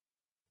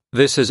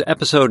This is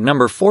episode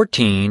number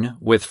 14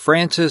 with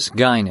Francis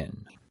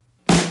Guinan.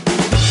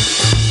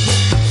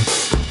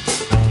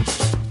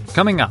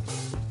 Coming up.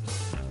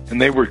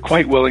 And they were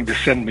quite willing to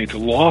send me to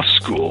law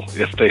school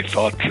if they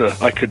thought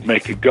I could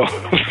make a go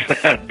of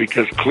that,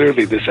 because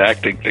clearly this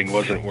acting thing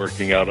wasn't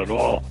working out at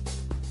all.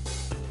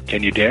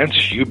 Can you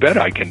dance? You bet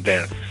I can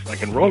dance. I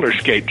can roller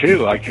skate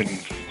too.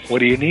 What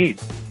do you need?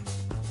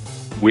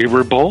 We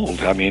were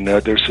bold. I mean,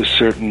 there's a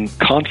certain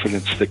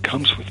confidence that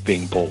comes with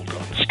being bold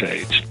on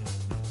stage.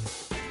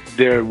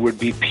 There would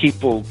be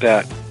people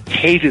that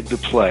hated the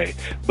play,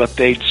 but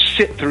they'd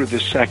sit through the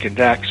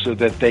second act so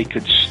that they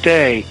could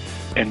stay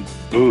and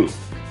boo.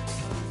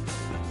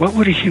 What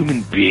would a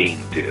human being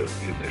do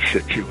in this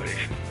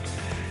situation?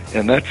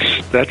 And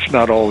that's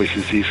not always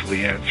as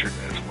easily answered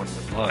as one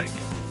would like.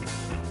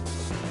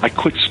 I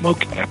quit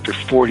smoking after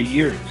 40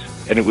 years,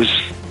 and it was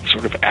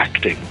sort of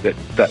acting that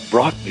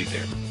brought me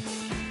there.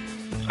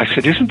 I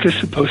said, isn't this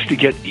supposed to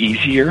get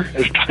easier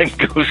as time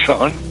goes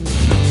on?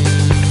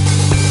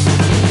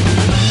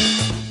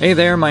 Hey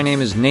there, my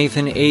name is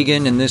Nathan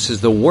Agan, and this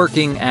is the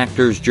Working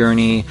Actor's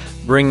Journey,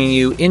 bringing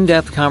you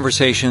in-depth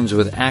conversations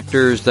with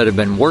actors that have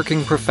been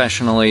working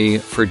professionally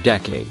for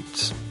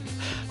decades.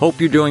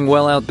 Hope you're doing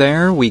well out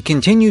there. We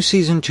continue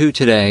Season 2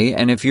 today,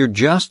 and if you're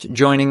just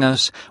joining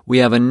us, we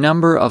have a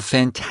number of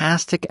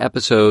fantastic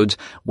episodes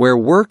where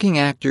working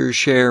actors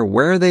share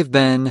where they've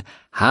been,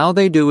 how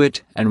they do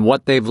it, and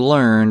what they've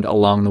learned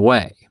along the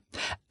way.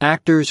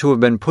 Actors who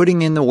have been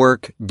putting in the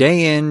work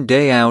day in,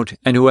 day out,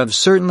 and who have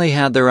certainly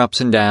had their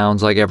ups and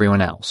downs like everyone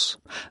else.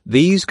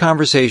 These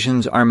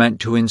conversations are meant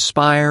to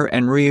inspire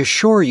and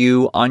reassure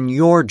you on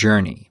your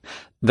journey,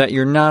 that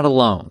you're not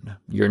alone,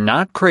 you're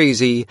not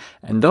crazy,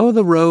 and though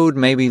the road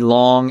may be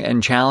long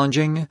and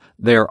challenging,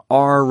 there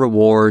are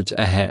rewards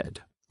ahead.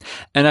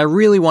 And I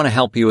really want to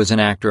help you as an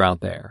actor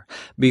out there.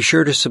 Be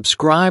sure to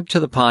subscribe to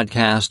the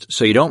podcast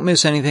so you don't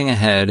miss anything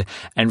ahead,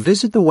 and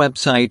visit the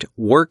website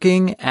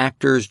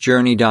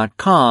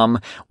workingactorsjourney.com,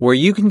 where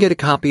you can get a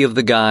copy of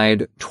the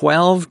guide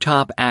 12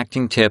 Top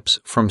Acting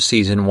Tips from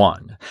Season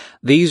 1.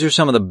 These are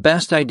some of the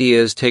best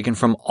ideas taken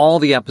from all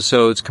the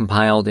episodes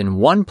compiled in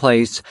one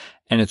place,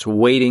 and it's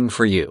waiting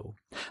for you.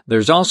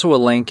 There's also a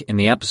link in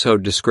the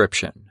episode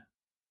description.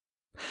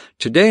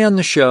 Today on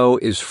the show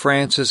is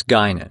Francis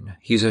Guinan.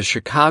 He's a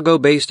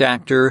Chicago-based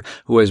actor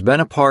who has been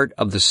a part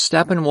of the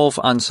Steppenwolf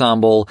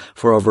ensemble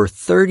for over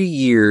 30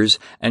 years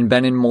and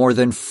been in more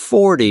than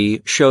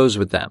 40 shows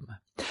with them.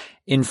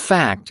 In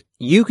fact,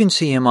 you can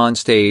see him on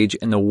stage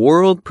in the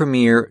world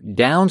premiere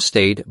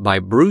Downstate by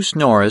Bruce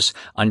Norris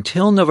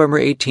until November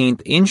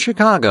 18th in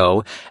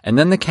Chicago, and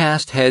then the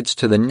cast heads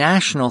to the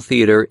National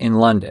Theatre in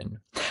London.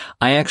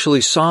 I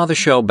actually saw the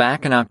show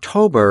back in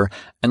October,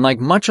 and like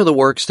much of the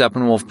work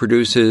Steppenwolf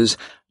produces,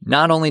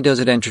 not only does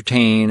it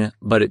entertain,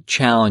 but it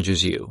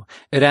challenges you.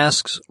 It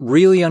asks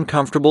really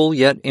uncomfortable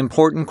yet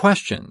important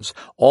questions,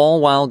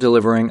 all while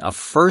delivering a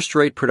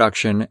first-rate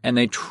production, and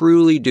they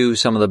truly do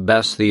some of the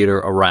best theater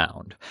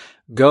around.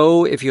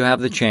 Go if you have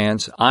the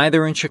chance,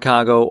 either in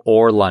Chicago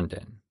or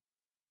London.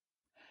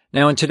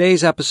 Now, in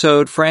today's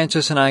episode,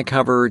 Francis and I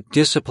cover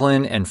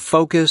discipline and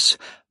focus,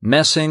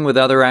 messing with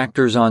other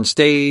actors on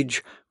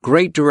stage,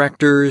 great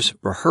directors,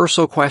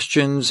 rehearsal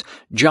questions,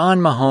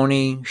 John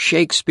Mahoney,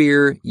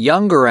 Shakespeare,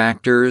 younger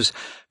actors,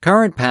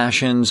 current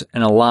passions,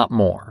 and a lot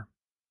more.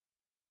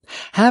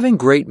 Having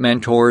great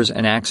mentors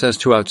and access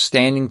to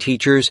outstanding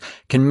teachers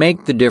can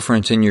make the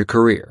difference in your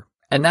career.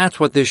 And that's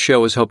what this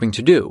show is hoping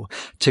to do,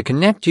 to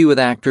connect you with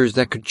actors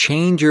that could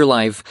change your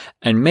life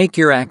and make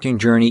your acting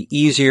journey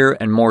easier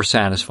and more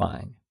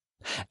satisfying.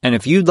 And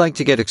if you'd like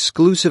to get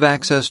exclusive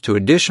access to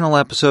additional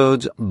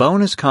episodes,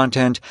 bonus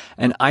content,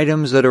 and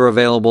items that are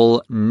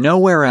available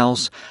nowhere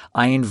else,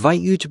 I invite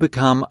you to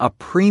become a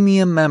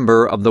premium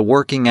member of the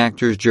Working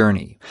Actor's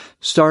Journey,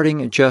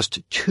 starting at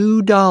just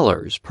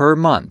 $2 per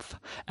month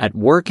at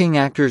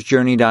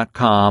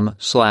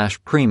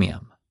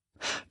workingactorsjourney.com/premium.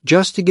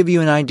 Just to give you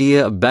an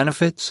idea of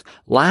benefits,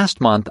 last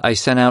month I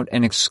sent out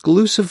an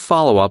exclusive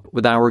follow-up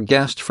with our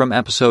guest from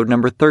episode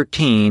number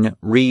 13,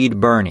 Reed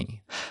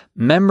Birney.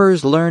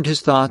 Members learned his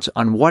thoughts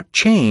on what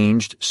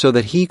changed so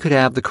that he could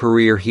have the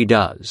career he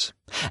does.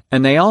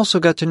 And they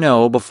also got to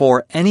know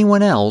before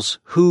anyone else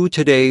who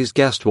today's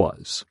guest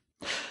was.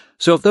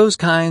 So if those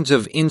kinds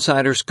of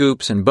insider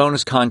scoops and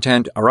bonus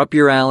content are up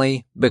your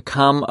alley,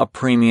 become a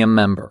premium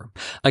member.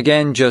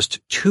 Again,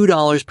 just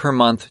 $2 per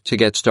month to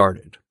get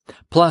started.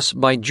 Plus,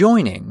 by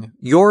joining,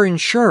 you're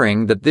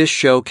ensuring that this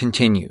show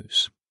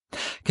continues.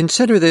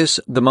 Consider this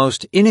the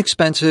most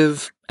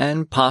inexpensive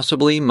and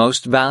possibly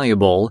most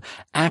valuable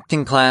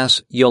acting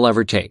class you'll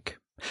ever take.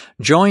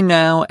 Join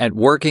now at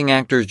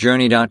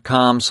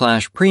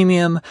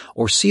workingactorsjourney.com/premium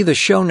or see the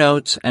show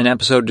notes and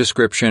episode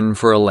description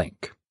for a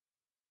link.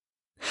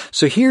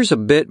 So here's a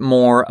bit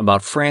more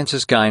about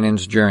Francis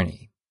Guinan's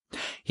journey.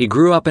 He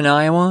grew up in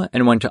Iowa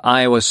and went to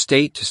Iowa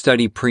State to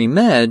study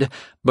pre-med,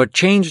 but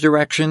changed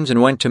directions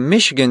and went to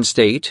Michigan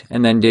State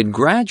and then did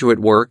graduate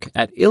work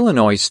at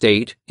Illinois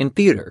State in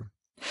theater.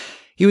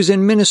 He was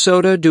in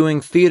Minnesota doing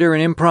theater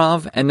and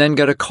improv, and then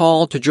got a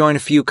call to join a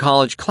few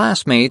college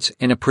classmates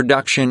in a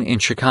production in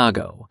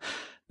Chicago.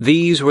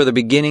 These were the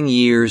beginning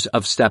years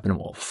of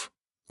Steppenwolf.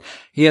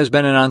 He has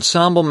been an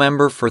ensemble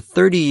member for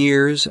 30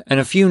 years, and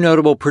a few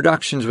notable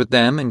productions with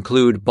them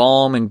include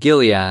Balm and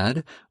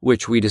Gilead,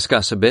 which we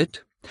discuss a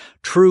bit,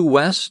 True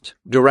West,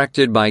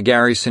 directed by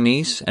Gary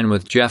Sinise and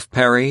with Jeff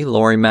Perry,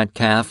 Laurie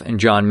Metcalf,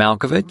 and John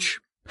Malkovich,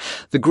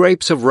 The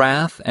Grapes of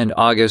Wrath and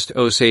August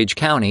Osage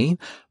County,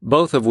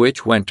 both of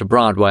which went to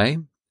Broadway,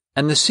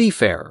 and The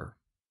Seafarer.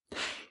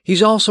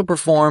 He's also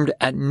performed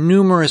at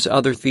numerous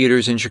other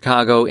theaters in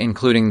Chicago,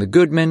 including the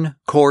Goodman,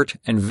 Court,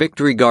 and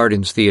Victory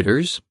Gardens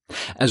theaters,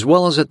 as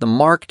well as at the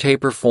Mark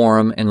Taper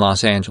Forum in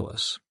Los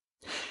Angeles.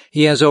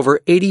 He has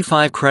over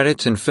 85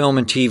 credits in film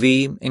and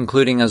TV,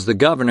 including as the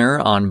governor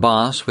on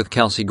Boss with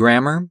Kelsey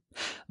Grammer,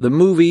 the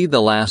movie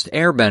The Last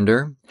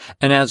Airbender,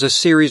 and as a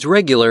series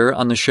regular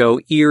on the show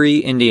Erie,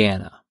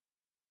 Indiana.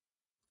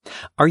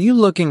 Are you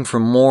looking for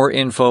more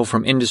info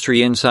from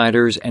industry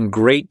insiders and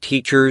great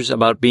teachers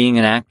about being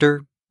an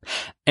actor?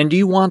 And do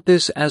you want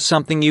this as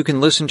something you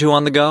can listen to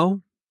on the go?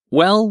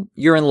 Well,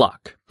 you're in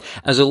luck.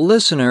 As a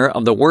listener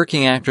of the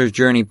Working Actor's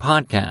Journey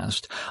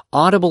podcast,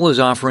 Audible is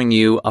offering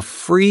you a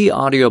free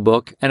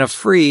audiobook and a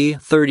free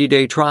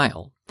 30-day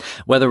trial.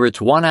 Whether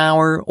it's 1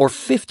 hour or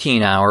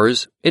 15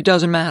 hours, it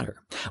doesn't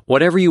matter.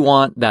 Whatever you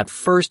want, that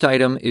first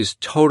item is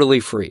totally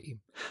free.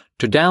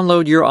 To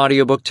download your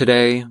audiobook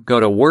today, go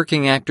to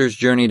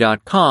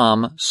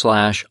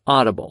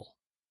workingactorsjourney.com/audible.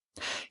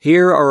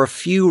 Here are a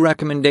few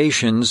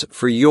recommendations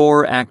for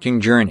your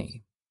acting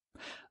journey.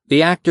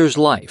 The Actor's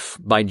Life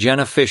by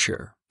Jenna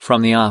Fisher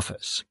from The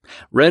Office,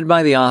 read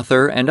by the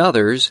author and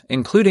others,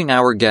 including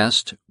our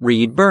guest,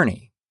 Reed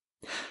Birney.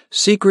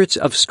 Secrets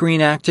of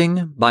Screen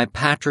Acting by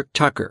Patrick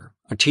Tucker,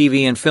 a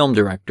TV and film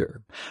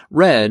director,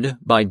 read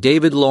by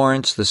David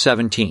Lawrence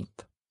XVII.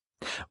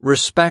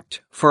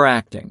 Respect for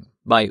Acting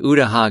by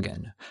Uta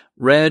Hagen,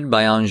 read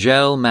by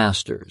Angèle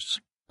Masters.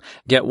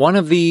 Get one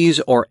of these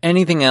or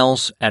anything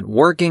else at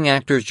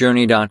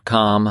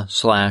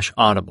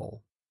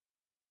workingactorsjourney.com/audible.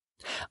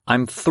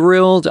 I'm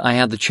thrilled I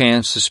had the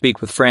chance to speak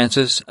with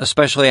Francis,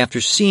 especially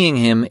after seeing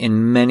him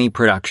in many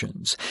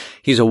productions.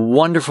 He's a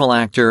wonderful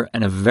actor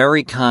and a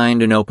very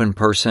kind and open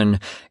person.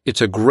 It's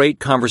a great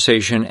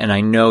conversation, and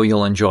I know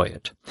you'll enjoy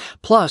it.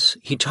 Plus,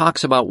 he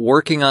talks about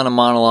working on a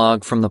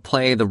monologue from the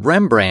play The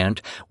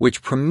Rembrandt,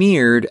 which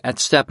premiered at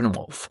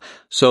Steppenwolf,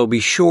 so be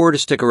sure to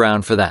stick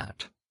around for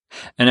that.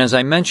 And as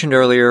I mentioned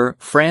earlier,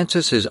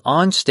 Francis is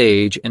on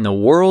stage in the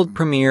world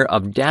premiere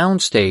of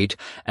Downstate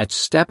at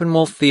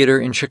Steppenwolf Theater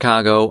in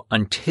Chicago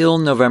until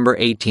November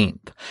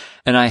 18th.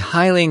 And I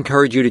highly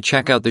encourage you to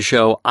check out the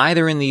show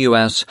either in the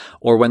U.S.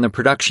 or when the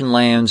production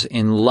lands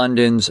in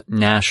London's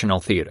National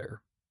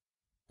Theater.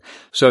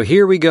 So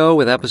here we go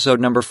with episode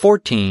number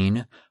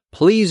 14.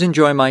 Please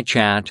enjoy my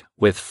chat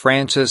with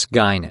Francis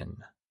Guinan.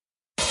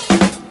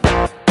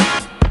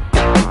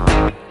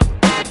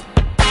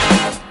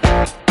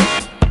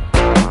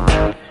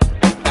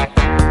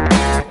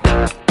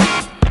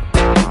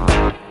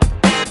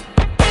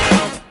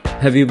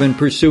 Have you been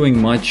pursuing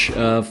much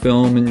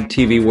film and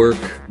TV work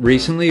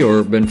recently,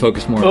 or been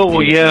focused more? Oh,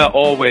 well, yeah,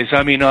 always.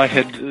 I mean,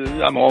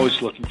 I'm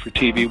always looking for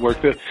TV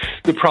work.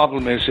 The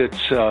problem is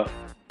it's the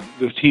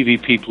TV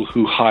people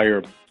who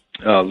hire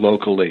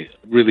locally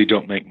really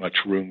don't make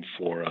much room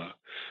for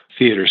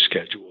theater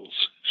schedules.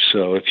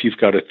 So if you've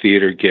got a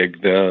theater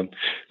gig,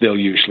 they'll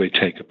usually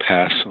take a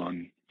pass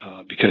on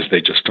because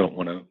they just don't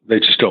want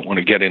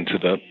to get into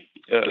the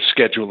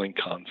scheduling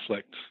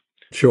conflict.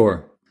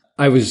 Sure.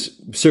 I was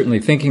certainly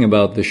thinking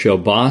about the show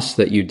Boss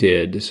that you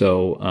did.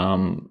 So,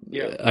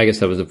 yeah. I guess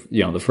that was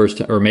the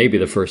first, or maybe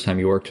the first time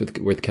you worked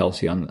with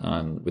Kelsey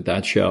on with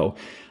that show.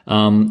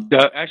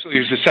 Actually,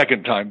 it was the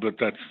second time, but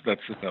that's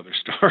another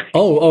story.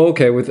 Oh,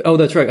 okay.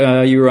 That's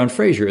right. You were on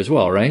Frasier as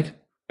well, right?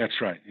 That's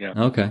right. Yeah.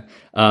 Okay.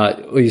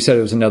 Well, you said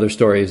it was another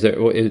story. Is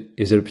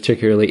it a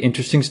particularly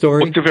interesting story?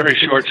 Well, it's a very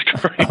short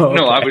story. Oh,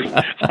 okay. No,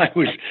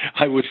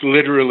 I was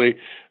literally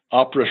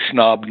opera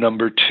snob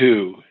number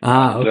 2.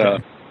 Okay.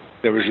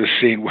 There was a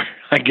scene where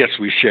I guess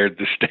we shared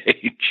the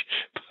stage,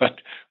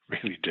 but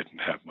really didn't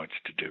have much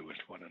to do with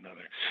one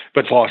another.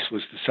 But Boss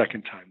was the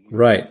second time.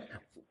 Right.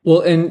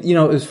 Well, and it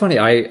was funny.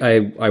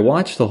 I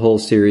watched the whole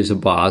series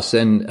of Boss,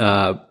 and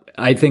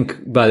I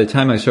think by the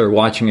time I started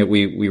watching it,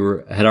 we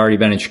had already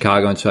been in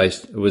Chicago, and so I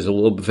was a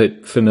little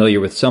bit familiar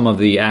with some of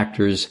the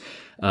actors.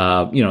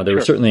 There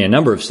were certainly a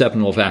number of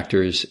Steppenwolf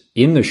actors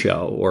in the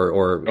show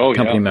or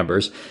company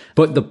members.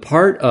 But the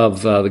part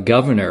of the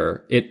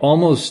governor, it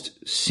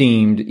almost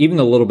seemed, even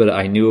the little bit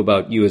I knew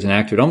about you as an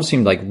actor, it almost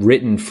seemed like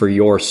written for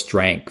your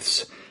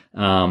strengths.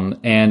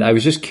 And I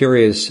was just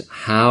curious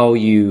how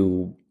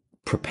you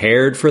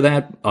prepared for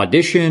that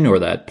audition or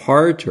that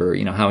part, or,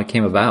 how it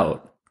came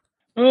about.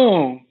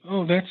 Oh,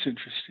 that's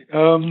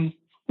interesting.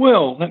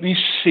 Well, let me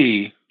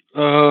see.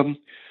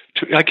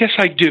 I guess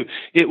I do.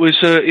 It was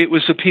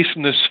a piece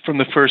from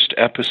the first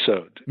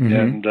episode,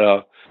 mm-hmm.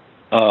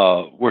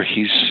 where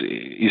he's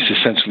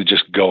essentially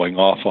just going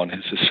off on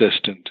his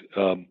assistant,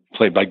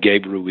 played by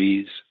Gabe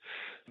Ruiz.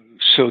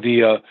 So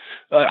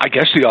I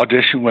guess the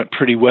audition went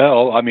pretty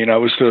well. I mean, I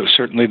was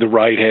certainly the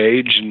right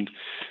age,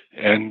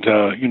 and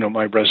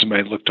my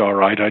resume looked all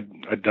right.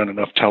 I'd done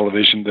enough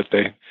television that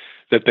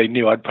they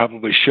knew I'd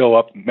probably show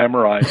up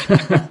memorized.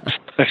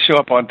 I show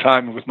up on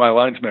time with my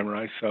lines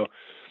memorized. So,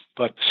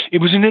 but it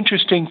was an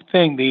interesting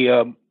thing.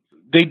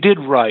 They did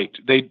write.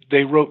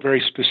 They wrote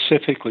very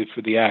specifically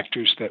for the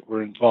actors that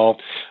were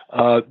involved.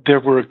 There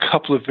were a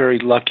couple of very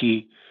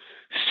lucky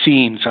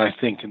scenes, I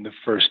think, in the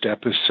first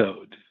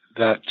episode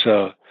that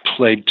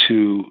played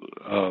to,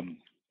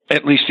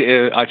 at least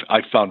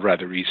I found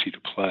rather easy to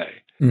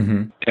play.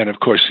 Mm-hmm. And of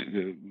course,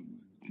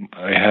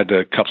 I had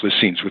a couple of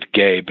scenes with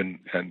Gabe, and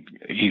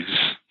he's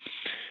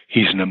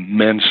an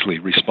immensely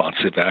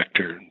responsive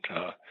actor, and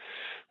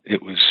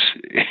it was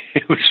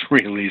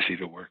real easy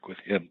to work with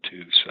him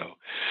too. So,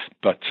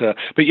 but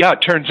yeah,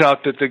 it turns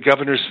out that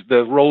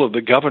the role of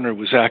the governor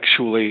was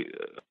actually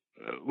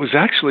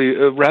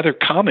a rather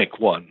comic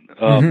one.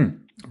 Mm-hmm.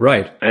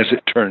 Right. As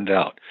it turned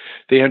out,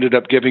 they ended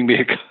up giving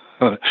me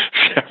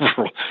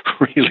several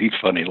really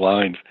funny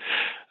lines.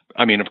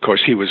 I mean, of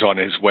course, he was on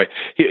his way.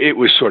 It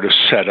was sort of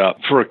set up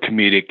for a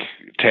comedic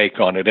take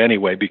on it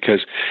anyway,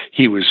 because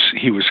he was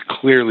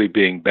clearly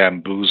being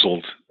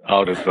bamboozled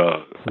out of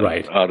the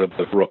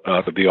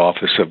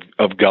office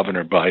of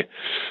governor by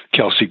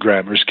Kelsey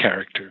Grammer's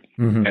character,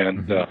 mm-hmm.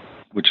 and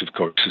which of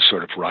course is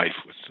sort of rife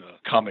with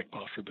comic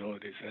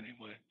possibilities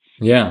anyway.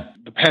 Yeah,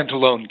 the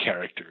Pantalone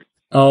character.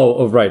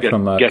 Oh, right,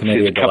 from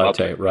Commedia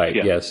dell'arte. Right.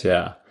 Yeah. Yes.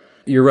 Yeah.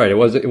 You're right. It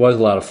was a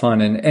lot of fun,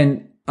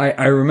 and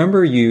I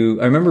remember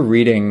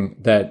reading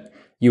that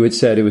you had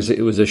said it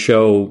was a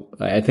show.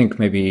 I think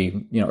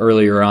maybe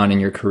earlier on in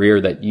your career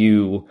that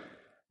you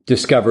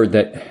discovered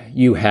that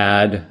you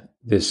had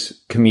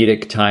this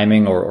comedic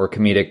timing or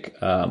comedic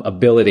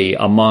ability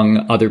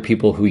among other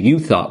people who you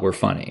thought were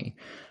funny.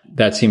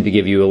 That seemed to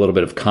give you a little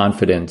bit of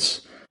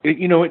confidence.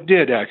 It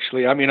did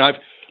actually.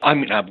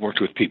 I've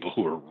worked with people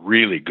who are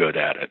really good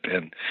at it,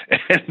 and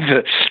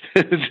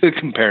the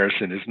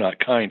comparison is not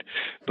kind.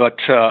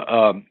 But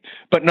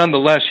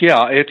nonetheless,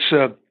 yeah, it's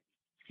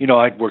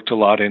I'd worked a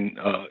lot in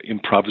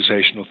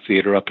improvisational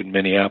theater up in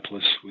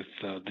Minneapolis with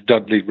the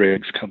Dudley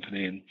Riggs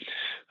Company, and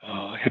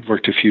had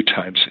worked a few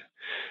times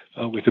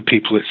with the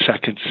people at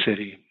Second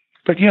City.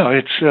 But yeah,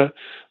 it's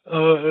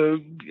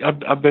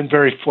I've been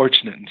very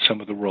fortunate in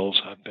some of the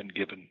roles I've been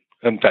given.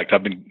 In fact,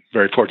 I've been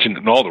very fortunate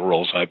in all the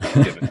roles I've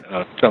been given.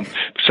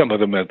 Some of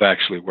them have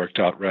actually worked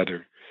out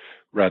rather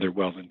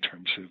well in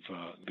terms of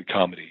the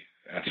comedy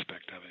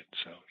aspect of it.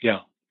 So, yeah.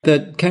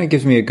 That kind of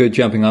gives me a good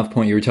jumping off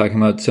point. You were talking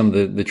about some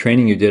of the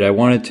training you did. I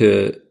wanted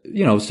to,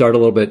 start a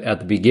little bit at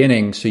the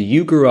beginning. So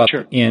you grew up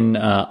in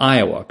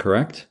Iowa,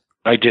 correct?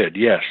 I did,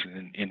 yes,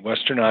 in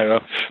western Iowa,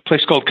 a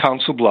place called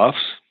Council Bluffs,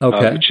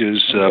 which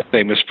is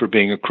famous for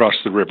being across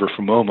the river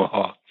from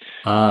Omaha.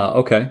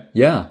 Okay,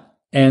 yeah.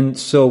 And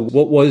so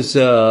what was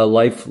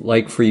life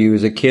like for you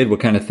as a kid? What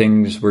kind of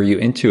things were you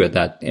into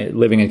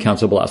living in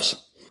Council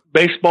Bluffs?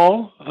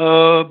 Baseball.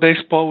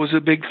 Baseball was a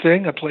big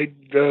thing. I played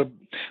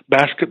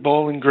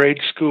basketball in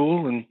grade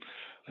school, and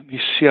let me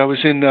see, I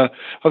was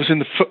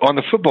on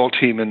the football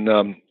team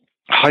in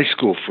high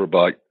school for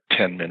about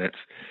 10 minutes,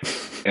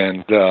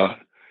 and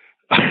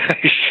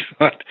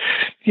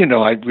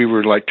we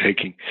were like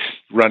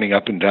running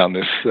up and down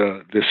this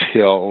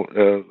hill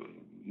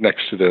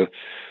next to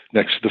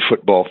the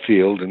football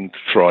field and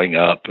throwing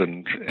up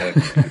and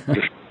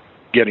just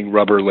getting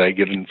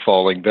rubber-legged and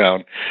falling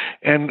down.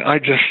 And I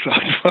just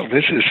thought, well,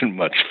 this isn't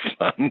much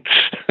fun.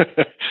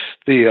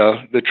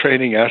 The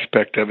training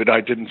aspect of it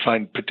I didn't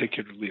find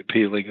particularly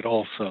appealing at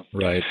all. So,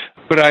 right.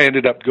 But I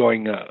ended up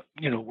going,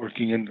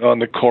 working on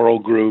the choral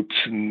groups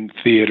and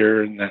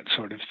theater and that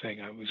sort of thing.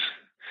 I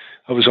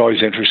was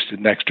always interested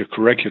in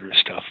extracurricular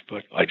stuff,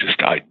 but I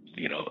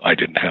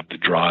didn't have the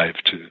drive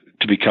to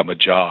become a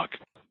jock.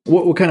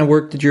 What kind of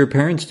work did your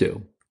parents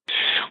do?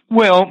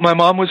 Well, my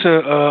mom was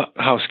a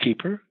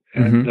housekeeper,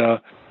 and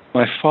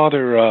my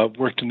father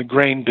worked in the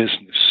grain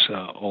business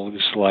all of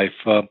his life.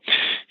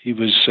 He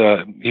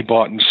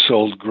bought and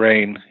sold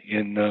grain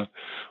in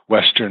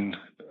western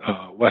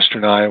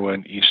Iowa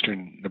and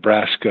eastern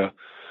Nebraska.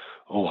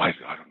 I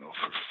don't know,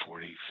 for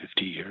 40,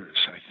 50 years,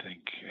 I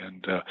think.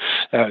 And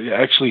I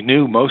actually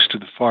knew most of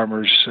the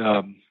farmers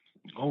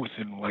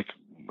within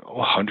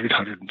 100,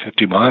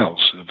 150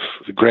 miles of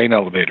the grain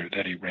elevator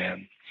that he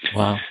ran.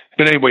 Wow.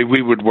 But anyway,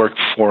 we would work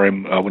for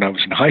him when I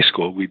was in high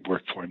school. We'd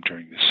work for him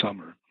during the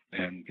summer.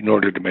 And in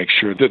order to make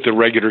sure that the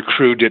regular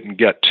crew didn't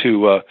get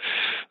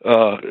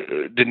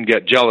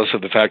jealous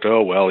of the fact,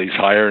 he's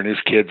hiring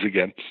his kids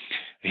again,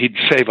 he'd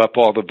save up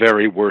all the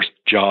very worst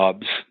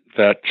jobs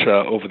that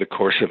over the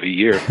course of a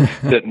year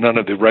that none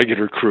of the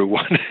regular crew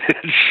wanted.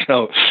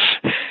 So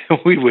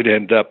we would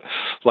end up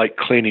like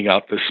cleaning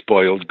out the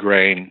spoiled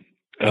grain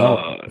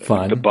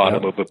fun. At the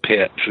bottom of a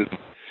pit.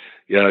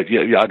 Yeah.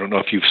 I don't know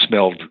if you've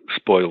smelled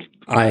spoiled.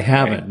 I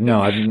haven't. Grain.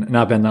 No, I've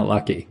not been that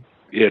lucky.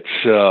 It's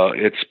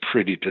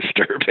pretty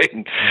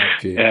disturbing.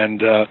 Gee.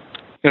 And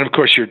of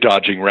course, you're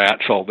dodging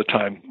rats all the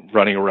time,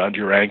 running around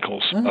your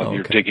ankles.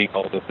 You're digging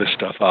all of this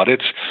stuff out.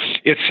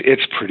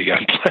 It's pretty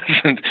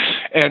unpleasant.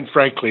 And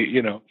frankly,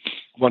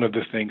 one of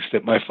the things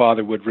that my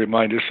father would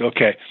remind us,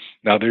 okay,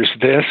 now there's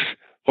this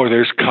or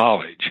there's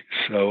college.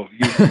 So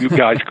you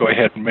guys go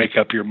ahead and make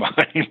up your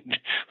mind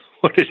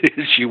what it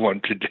is you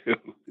want to do.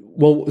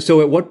 Well, so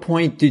at what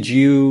point did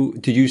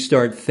you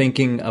start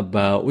thinking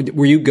about,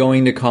 were you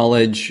going to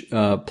college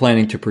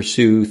planning to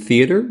pursue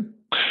theater?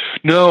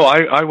 No,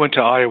 I went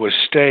to Iowa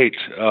State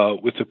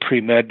with a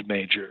pre-med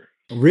major.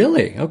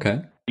 Really?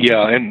 Okay.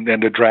 Yeah, and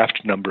a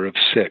draft number of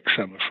 6,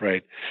 I'm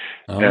afraid.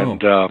 Oh.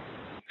 And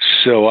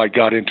so I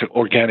got into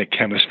organic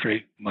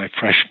chemistry my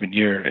freshman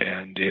year,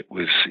 and it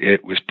was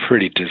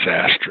pretty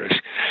disastrous.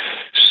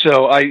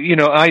 So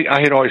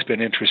I had always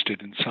been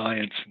interested in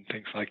science and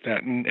things like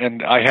that,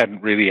 and I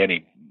hadn't really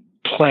any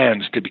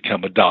plans to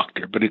become a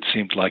doctor, but it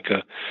seemed like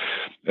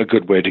a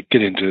good way to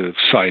get into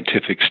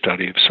scientific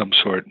study of some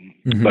sort.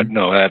 Mm-hmm. But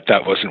no,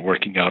 that wasn't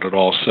working out at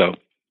all. So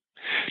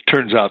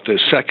turns out the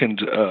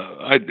second,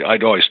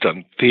 I'd always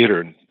done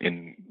theater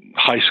in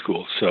high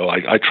school, so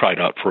I tried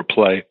out for a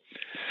play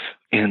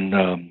in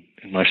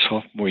my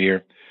sophomore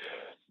year.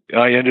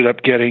 I ended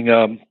up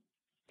getting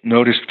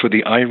noticed for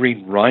the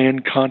Irene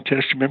Ryan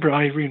contest. Remember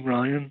Irene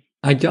Ryan?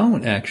 I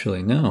don't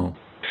actually, no.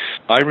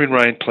 Irene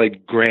Ryan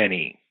played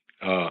Granny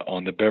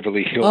on the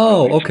Beverly Hills.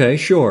 Oh, okay,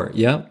 sure,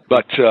 yeah.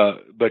 But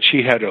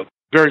she had a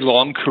very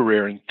long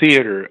career in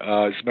theater.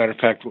 As a matter of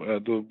fact,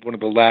 one of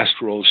the last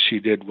roles she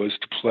did was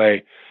to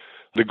play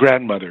the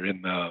grandmother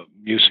in the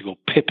musical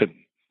Pippin,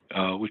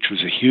 which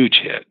was a huge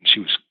hit. She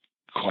was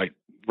quite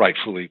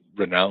rightfully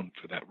renowned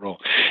for that role.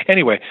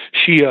 Anyway,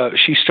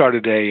 she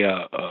started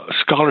a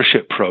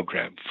scholarship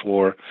program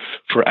for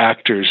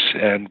actors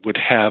and would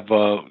have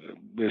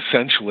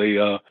essentially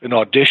an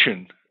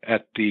audition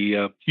at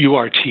the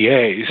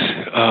URTAs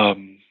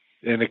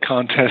in a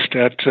contest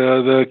at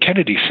the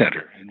Kennedy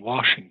Center in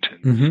Washington.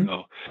 Mm-hmm.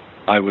 So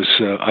I was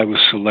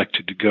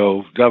selected to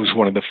go. I was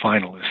one of the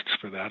finalists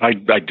for that.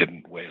 I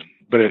didn't win,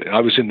 but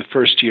I was in the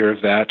first year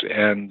of that,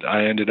 and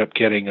I ended up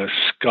getting a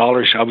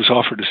scholarship. I was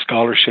offered a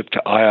scholarship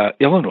to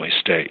Illinois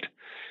State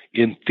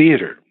in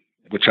theater,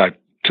 which I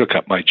took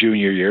up my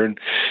junior year,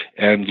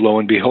 and lo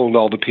and behold,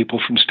 all the people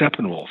from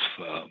Steppenwolf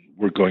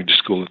were going to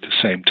school at the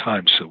same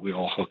time, so we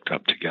all hooked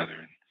up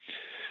together.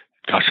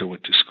 Gosh, I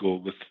went to school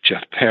with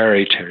Jeff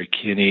Perry, Terry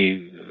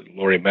Kinney,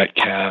 Laurie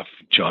Metcalf,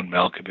 John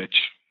Malkovich.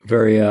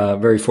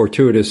 Very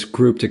fortuitous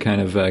group to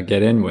kind of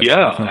get in with.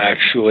 Yeah,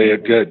 actually, as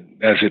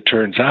it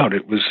turns out,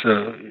 it was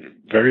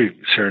very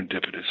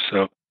serendipitous.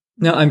 So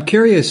now I'm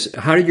curious,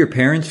 how did your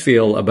parents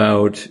feel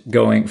about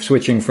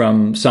switching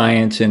from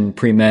science and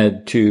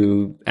pre-med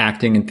to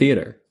acting and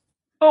theater?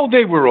 Oh,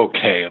 they were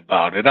okay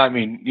about it. I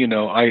mean,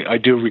 I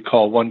do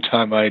recall one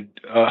time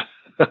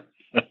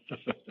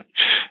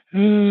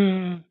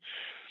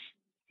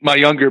my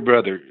younger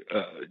brother,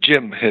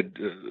 Jim,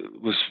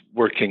 was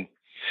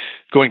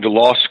going to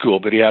law school,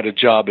 but he had a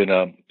job in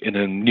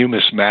a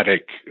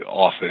numismatic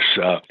office.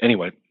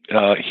 Anyway,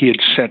 he had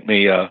sent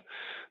me a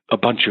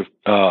bunch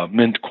of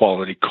mint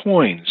quality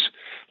coins,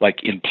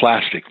 like in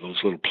plastic,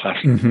 those little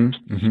plastic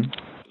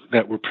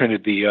that were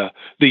printed the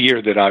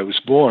year that I was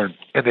born,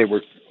 and they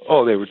were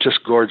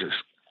just gorgeous.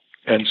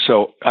 And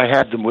so I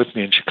had them with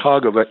me in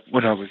Chicago, but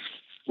when I was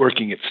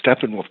working at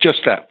Steppenwolf, just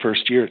that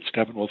first year at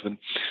Steppenwolf,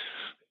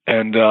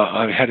 and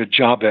I had a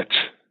job at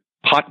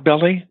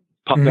Potbelly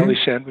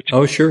sandwich.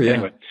 Oh, sure, yeah.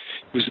 Anyway,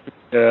 it was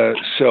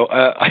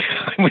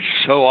I was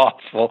so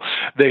awful.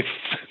 They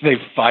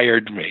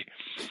fired me.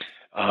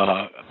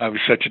 I was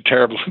such a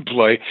terrible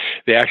employee.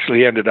 They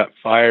actually ended up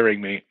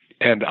firing me,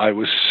 and I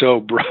was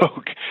so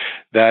broke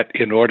that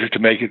in order to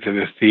make it to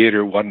the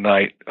theater one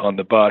night on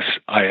the bus,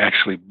 I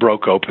actually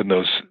broke open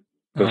those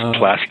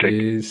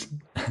plastic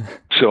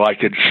so I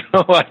could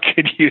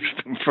use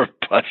them for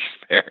bus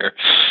fare.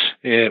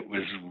 It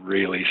was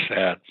really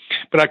sad.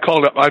 But I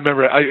called up. I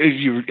remember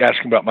you were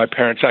asking about my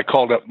parents. I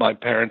called up my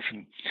parents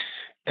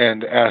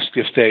and asked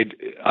if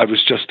I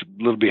was just a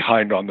little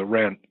behind on the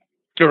rent.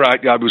 Or I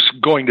was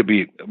going to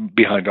be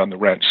behind on the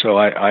rent, so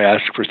I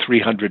asked for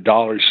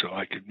 $300 so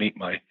I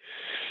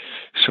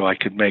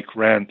could make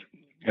rent.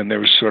 And there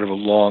was sort of a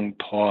long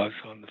pause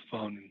on the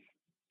phone.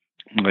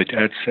 And my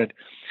dad said,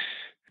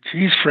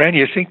 "Geez, Fran,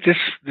 you think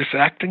this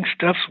acting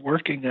stuff's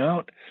working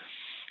out?"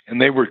 And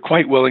they were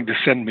quite willing to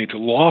send me to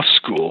law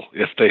school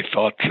if they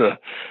thought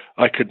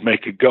I could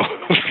make a go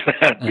of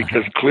that,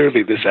 because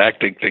clearly this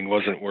acting thing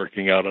wasn't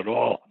working out at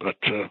all. But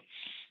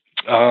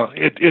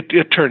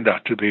it turned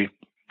out to be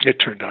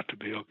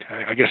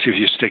okay. I guess if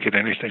you stick at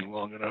anything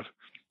long enough.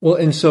 Well,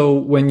 and so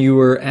when you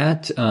were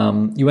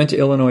you went to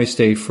Illinois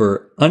State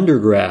for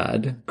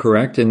undergrad,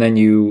 correct? And then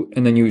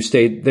you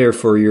stayed there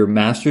for your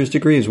master's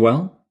degree as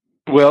well?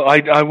 Well,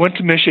 I went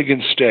to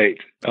Michigan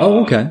State.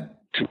 Okay.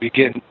 To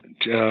begin,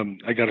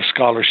 I got a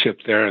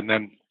scholarship there, and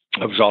then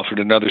I was offered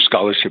another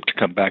scholarship to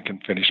come back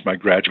and finish my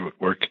graduate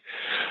work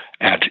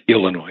at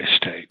Illinois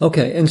State.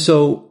 Okay, and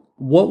so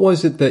what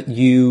was it that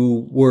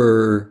you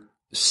were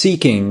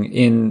seeking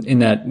in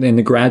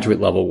the graduate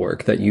level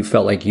work that you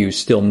felt like you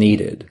still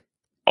needed?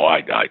 Oh,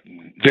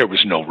 there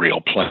was no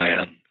real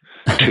plan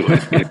to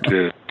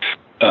it.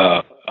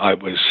 I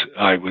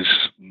was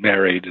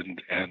married,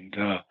 and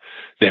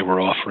they were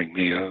offering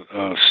me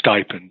a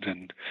stipend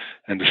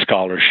and a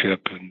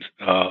scholarship, and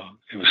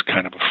it was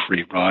kind of a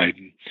free ride.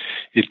 And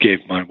it gave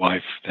my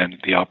wife then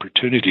the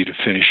opportunity to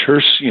finish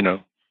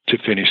to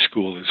finish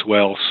school as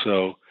well.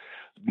 So,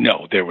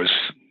 no, there was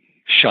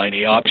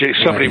shiny object.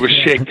 Somebody was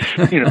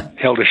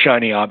held a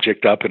shiny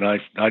object up, and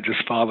I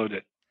just followed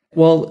it.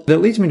 Well, that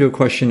leads me to a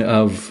question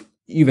of,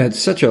 you've had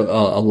such a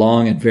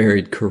long and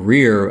varied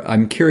career.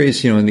 I'm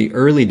curious, in the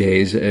early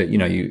days,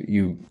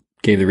 you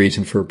gave the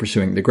reason for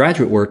pursuing the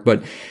graduate work,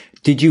 but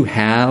did you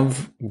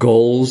have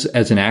goals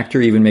as an actor,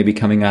 even maybe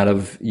coming out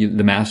of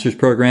the master's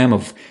program,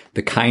 of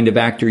the kind of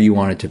actor you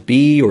wanted to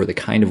be or the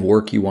kind of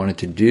work you wanted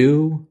to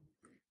do?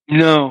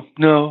 No.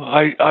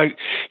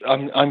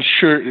 I'm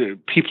sure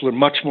people are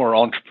much more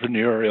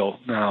entrepreneurial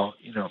now,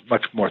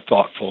 much more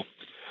thoughtful.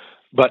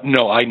 But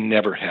no, I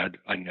never had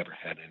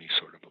any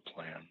sort of a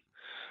plan.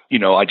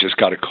 I just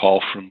got a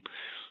call from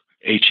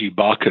H.E.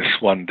 Bacchus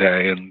one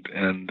day,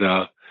 and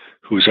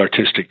who was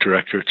artistic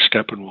director at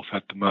Steppenwolf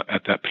at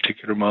that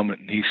particular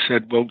moment, and he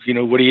said, "Well,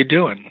 what are you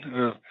doing?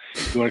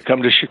 You want to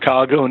come to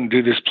Chicago and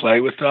do this play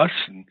with us?"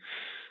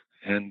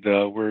 And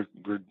we're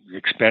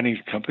expanding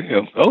the company.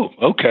 Oh,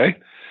 okay.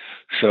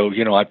 So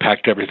I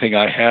packed everything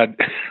I had,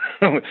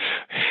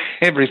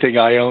 everything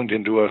I owned,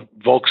 into a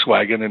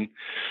Volkswagen and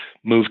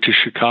moved to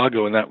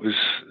Chicago, and that was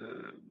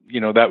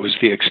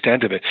the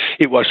extent of it.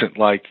 It wasn't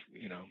like,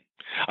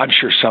 I'm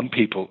sure some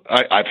people,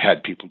 I've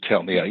had people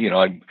tell me,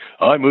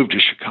 I moved to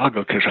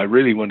Chicago because I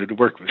really wanted to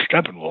work with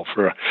Steppenwolf,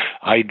 or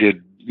I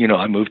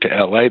moved to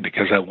LA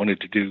because I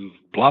wanted to do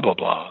blah, blah,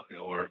 blah,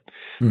 or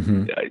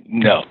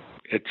no,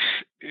 it's,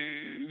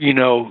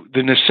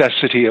 the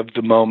necessity of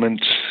the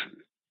moment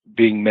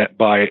being met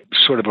by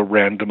sort of a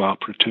random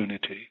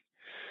opportunity.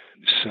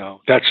 So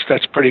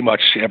that's pretty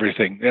much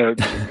everything.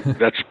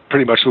 That's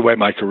pretty much the way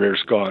my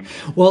career's gone.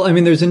 Well, I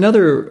mean, there's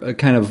another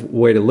kind of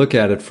way to look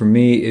at it for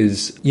me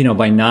is,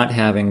 by not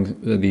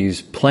having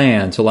these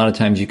plans, a lot of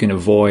times you can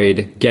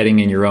avoid getting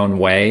in your own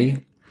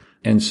way.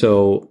 And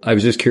so I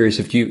was just curious,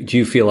 do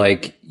you feel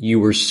like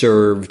you were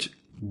served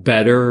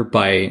better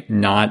by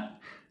not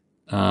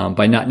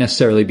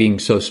necessarily being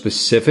so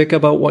specific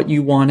about what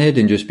you wanted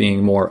and just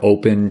being more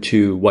open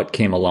to what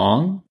came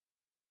along?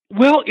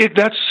 Well,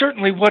 that's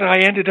certainly what I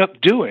ended up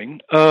doing.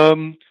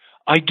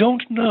 I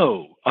don't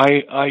know.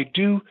 I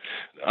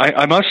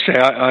must say,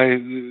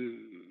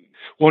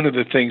 one of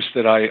the things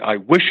that I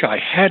wish I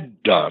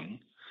had done,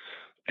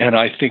 and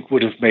I think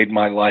would have made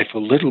my life a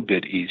little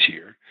bit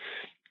easier,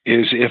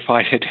 is if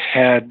I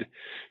had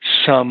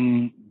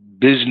some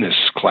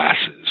business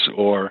classes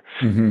or,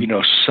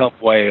 some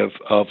way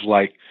of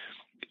like,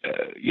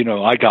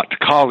 I got to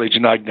college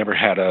and I'd never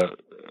had a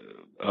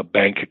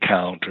bank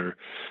account or,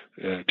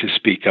 to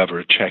speak of, or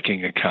a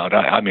checking account.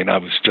 I mean, I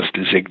was just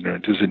as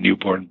ignorant as a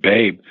newborn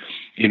babe,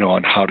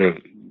 on how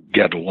to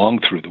get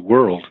along through the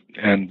world.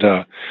 And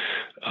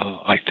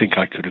I think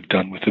I could have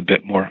done with a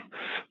bit more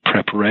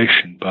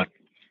preparation. But,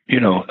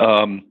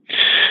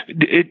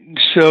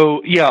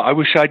 I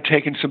wish I'd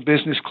taken some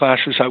business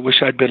classes. I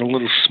wish I'd been a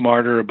little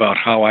smarter about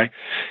how I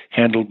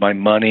handled my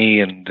money.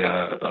 And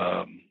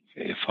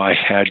if I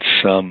had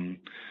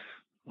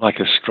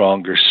a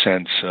stronger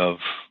sense of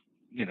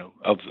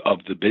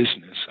the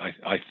business,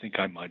 I think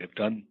I might have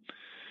done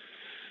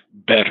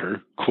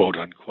better, quote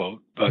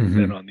unquote. But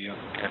then on the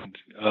other hand,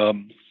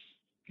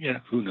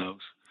 who knows?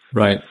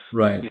 Right.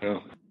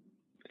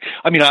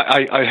 I mean,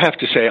 I have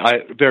to say,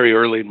 very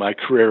early in my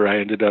career, I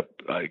ended up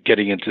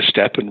getting into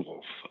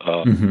Steppenwolf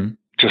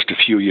just a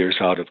few years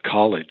out of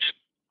college,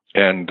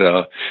 and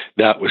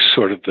that was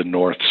sort of the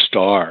North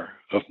Star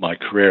of my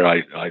career.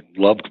 I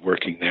loved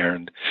working there,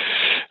 and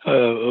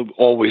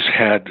always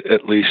had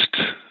at least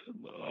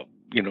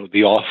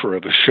the offer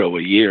of a show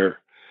a year.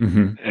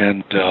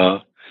 And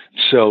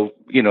so,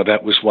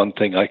 that was one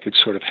thing I could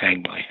sort of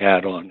hang my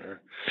hat on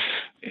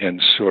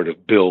and sort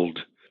of build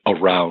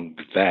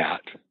around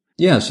that.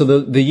 Yeah. So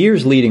the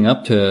years leading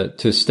up to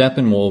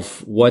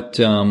Steppenwolf,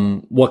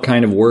 what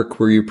kind of work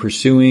were you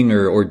pursuing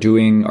or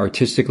doing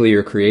artistically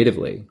or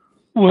creatively?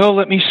 Well,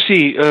 let me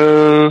see.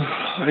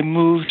 I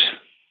moved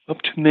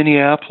up to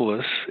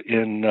Minneapolis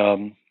in,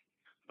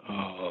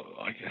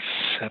 I guess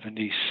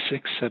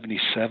 76,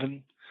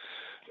 77.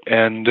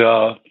 And,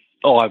 I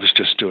was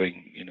just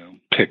doing,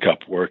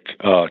 pickup work,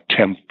 a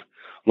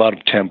lot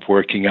of temp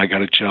working. I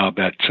got a job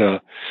at,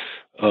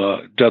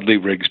 Dudley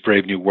Riggs'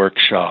 Brave New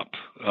Workshop,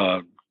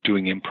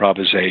 doing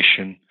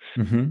improvisation,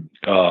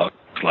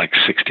 like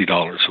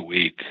 $60 a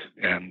week,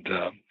 and,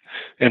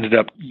 ended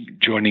up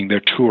joining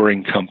their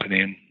touring company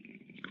and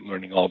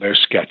learning all their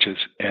sketches.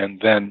 And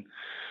then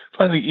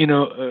finally,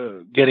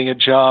 getting a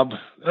job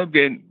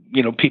again,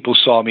 people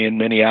saw me in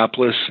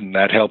Minneapolis, and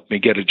that helped me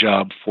get a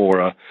job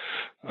for,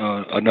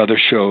 another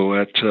show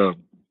at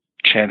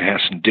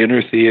Chanhassen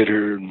Dinner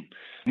Theater,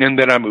 and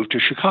then I moved to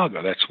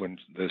Chicago. That's when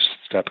the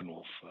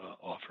Steppenwolf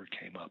offer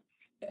came up.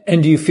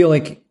 And do you feel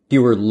like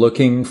you were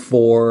looking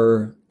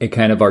for a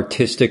kind of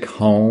artistic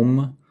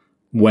home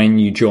when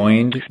you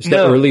joined?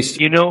 No,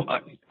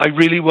 I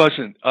really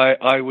wasn't.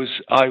 I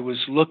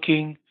was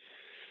looking.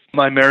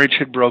 My marriage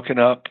had broken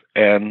up,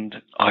 and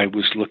I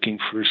was looking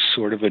for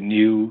sort of a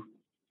new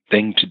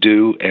thing to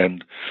do.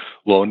 And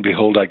lo and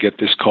behold, I get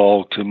this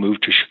call to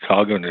move to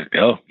Chicago, and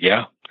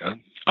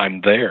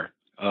I'm there.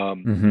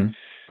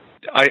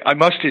 I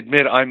must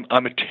admit,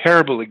 I'm a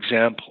terrible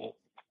example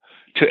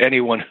to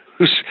anyone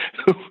who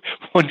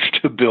wants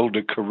to build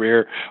a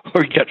career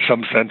or get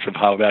some sense of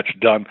how that's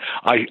done.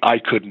 I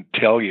couldn't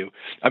tell you.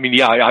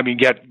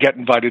 Get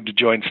invited to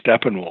join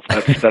Steppenwolf.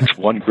 That's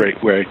one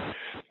great way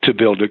to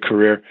build a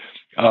career.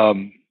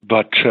 No,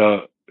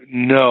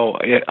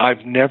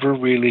 I've never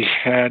really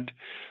had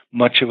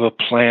much of a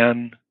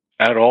plan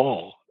at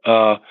all.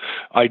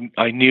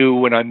 I knew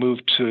when I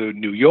moved to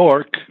New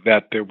York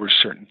that there were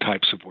certain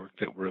types of work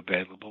that were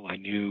available. I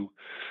knew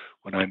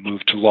when I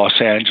moved to Los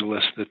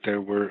Angeles that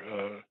there were,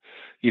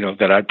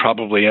 that I'd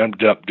probably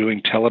end up doing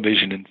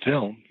television and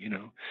film,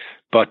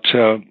 But,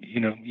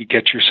 you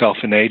get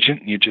yourself an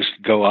agent and you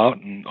just go out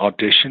and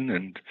audition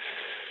and,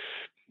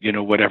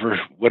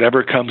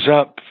 whatever comes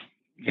up,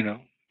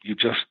 you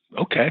just,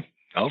 okay,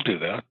 I'll do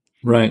that.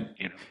 Right.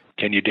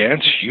 Can you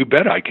dance? You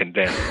bet I can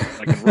dance.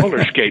 I can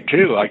roller skate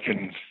too. I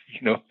can,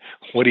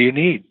 what do you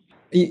need?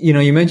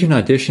 You mentioned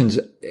auditions.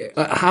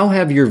 How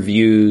have your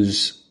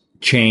views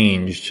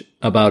changed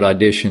about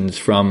auditions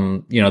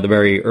from, the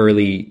very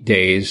early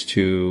days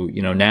to,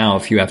 now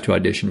if you have to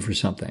audition for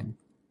something?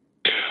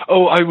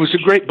 Oh, I was a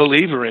great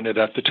believer in it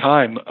at the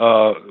time.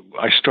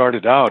 I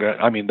started out,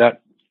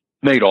 that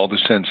made all the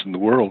sense in the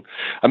world.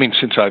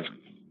 Since I've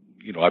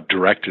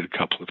directed a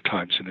couple of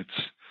times, and it's,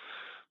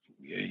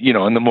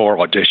 and the more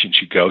auditions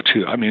you go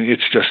to,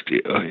 it's just,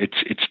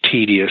 it's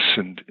tedious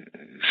and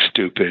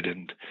stupid,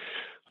 and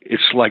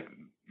it's like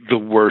the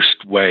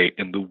worst way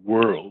in the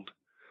world,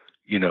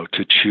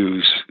 to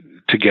choose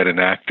to get an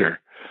actor,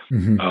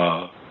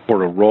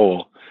 for a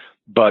role,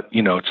 but,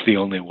 it's the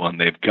only one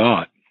they've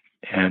got.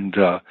 And,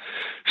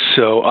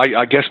 so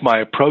I guess my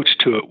approach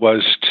to it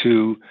was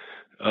to,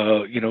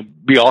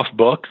 be off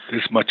book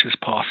as much as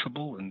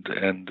possible. And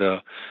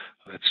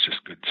that's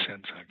just good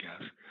sense, I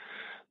guess.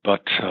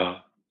 But,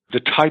 the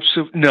types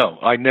of, no,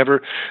 I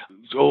never,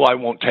 I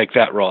won't take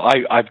that role.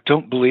 I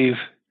don't believe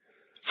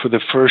for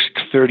the first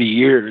 30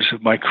 years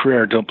of my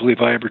career, I don't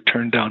believe I ever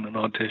turned down an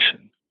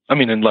audition.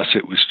 Unless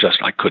it was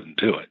just, I couldn't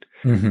do it.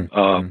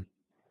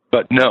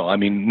 But no,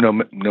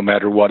 no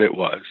matter what it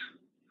was,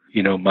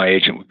 my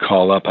agent would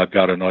call up, I've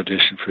got an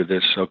audition for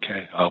this.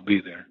 Okay, I'll be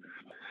there.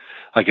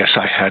 I guess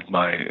I had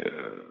my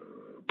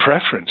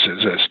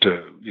preferences as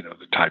to,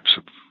 the types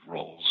of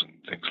roles and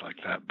things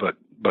like that. But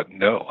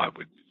no,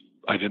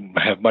 I didn't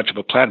have much of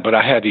a plan, but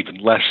I had even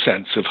less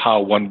sense of how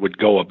one would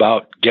go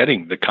about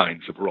getting the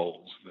kinds of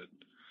roles that,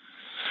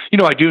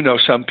 I do know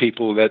some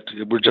people that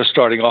were just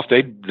starting off,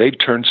 they'd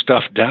turn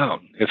stuff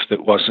down if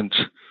it wasn't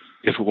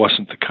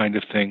the kind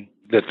of thing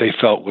that they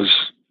felt was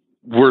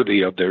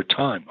worthy of their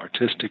time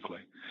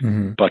artistically.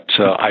 But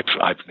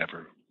I've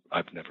never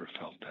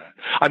felt that.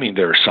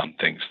 There are some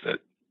things that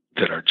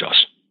are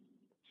just,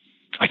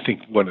 I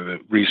think one of the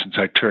reasons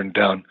I turned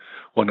down,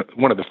 one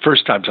of the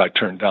first times I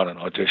turned down an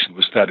audition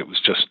was that it was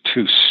just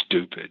too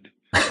stupid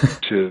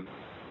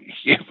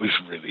it was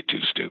really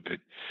too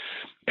stupid.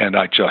 And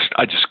I just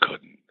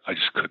couldn't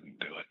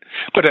do it.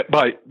 But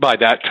by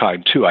that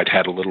time too, I'd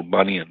had a little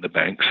money in the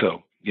bank.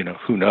 So,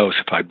 who knows,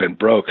 if I'd been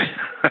broke,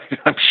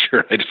 I'm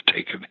sure I'd have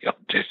taken the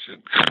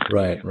audition.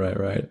 Right.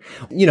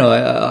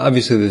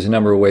 Obviously there's a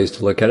number of ways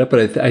to look at it,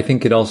 but I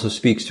think it also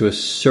speaks to a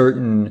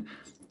certain,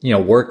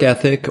 work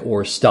ethic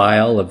or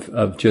style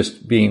of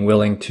just being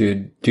willing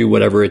to do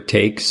whatever it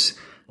takes,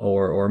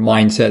 or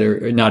mindset,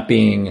 or not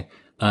being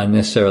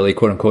necessarily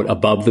quote unquote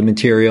above the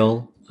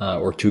material,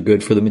 or too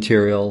good for the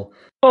material.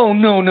 Oh,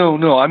 no.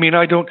 I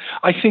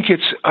think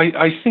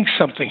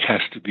something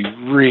has to be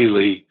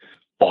really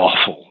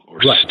awful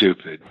or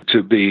stupid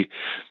to be,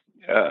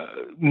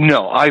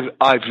 no,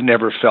 I've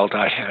never felt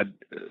I had,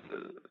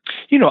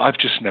 I've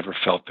just never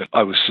felt that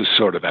I was the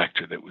sort of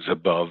actor that was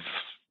above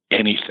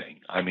anything.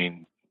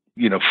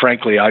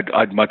 Frankly,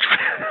 I'd much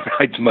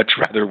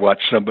rather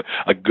watch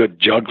a good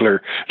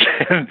juggler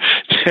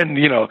than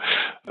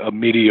a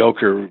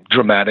mediocre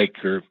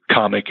dramatic or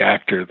comic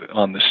actor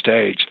on the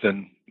stage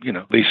than,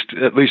 at least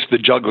the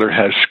juggler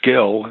has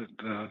skill.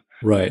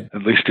 Right.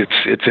 At least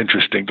it's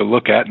interesting to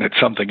look at, and it's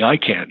something I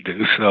can't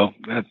do. So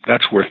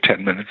that's worth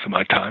 10 minutes of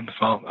my time.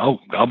 So I'll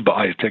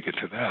buy a ticket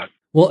to that.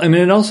 Well,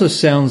 it also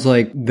sounds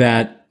like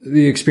that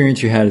the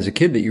experience you had as a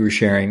kid that you were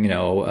sharing,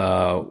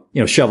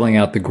 shoveling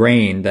out the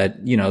grain,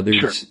 that,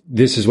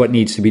 this is what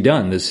needs to be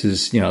done. This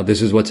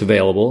is what's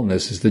available, and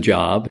this is the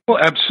job. Well,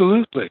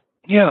 absolutely.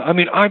 Yeah.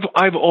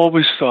 I've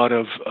always thought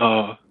of,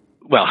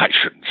 well, I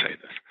shouldn't say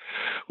this.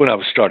 When I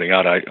was starting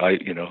out, I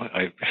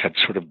had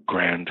sort of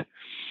grand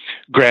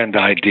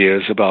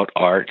ideas about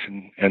art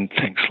and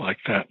things like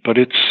that. But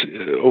it's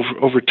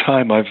over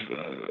time,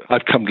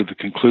 I've come to the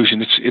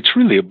conclusion it's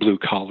really a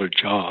blue-collar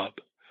job.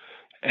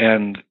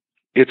 And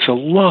it's a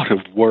lot of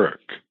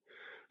work.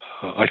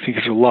 I think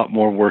it's a lot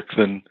more work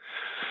than,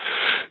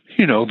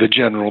 the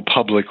general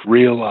public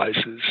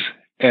realizes.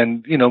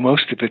 And,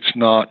 most of it's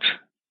not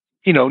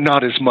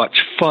as much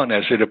fun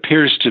as it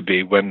appears to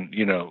be when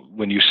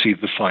you see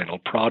the final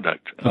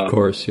product. Of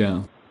course,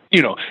 yeah.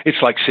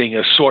 It's like seeing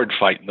a sword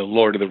fight in The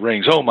Lord of the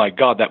Rings. Oh my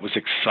God, that was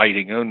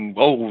exciting. And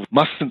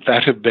mustn't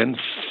that have been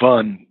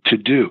fun to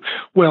do?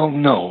 Well,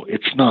 no,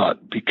 it's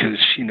not, because,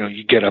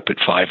 you get up at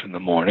 5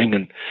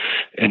 a.m.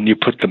 and you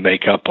put the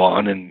makeup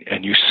on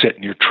and you sit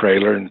in your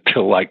trailer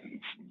until like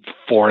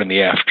 4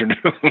 p.m.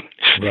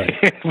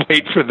 Right. and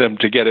wait for them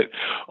to get it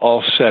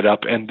all set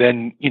up. And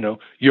then,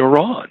 you're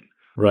on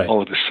right.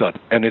 all of a sudden.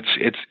 And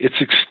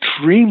it's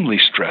extremely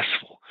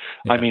stressful.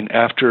 Yeah. I mean,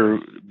 after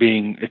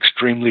being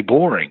extremely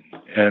boring,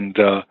 and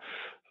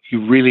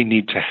you really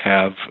need to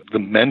have the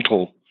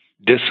mental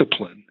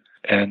discipline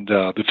and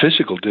the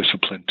physical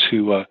discipline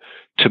to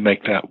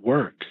make that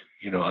work,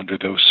 under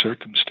those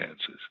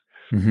circumstances.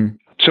 Mm-hmm.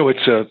 So it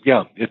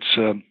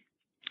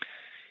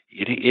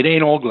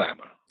ain't all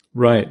glamour,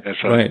 right? As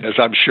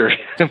I'm sure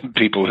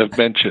people have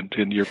mentioned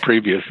in your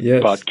previous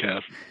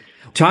podcast.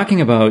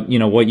 Talking about,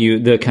 what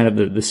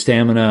the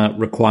stamina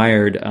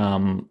required,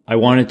 I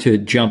wanted to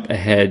jump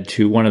ahead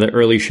to one of the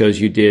early shows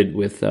you did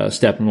with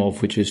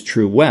Steppenwolf, which is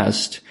True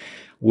West,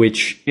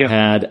 which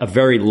had a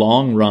very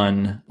long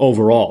run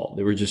overall.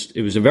 It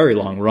was a very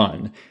long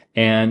run.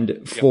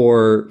 And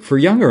for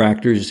younger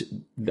actors,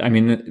 I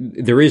mean,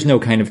 there is no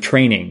kind of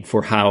training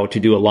for how to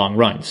do a long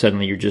run.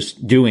 Suddenly you're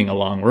just doing a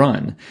long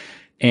run.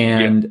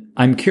 And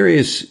I'm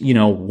curious,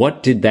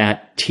 what did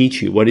that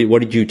teach you? What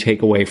did you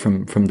take away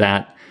from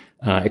that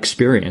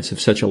experience of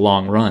such a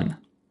long run?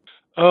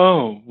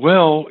 Oh,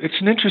 well,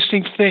 it's an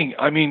interesting thing.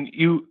 I mean,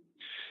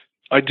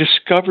 I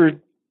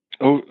discovered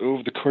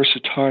over the course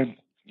of time,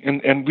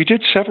 and we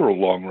did several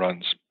long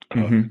runs,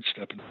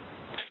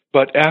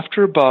 but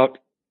after about,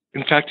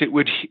 in fact,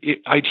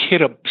 I'd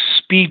hit a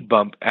speed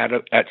bump at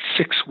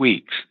 6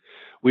 weeks.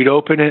 We'd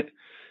open it,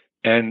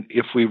 and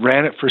if we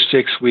ran it for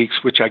 6 weeks,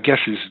 which I guess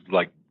is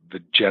like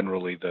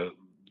generally the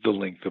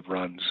length of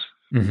runs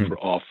for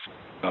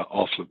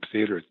off-loop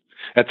theater.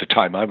 At the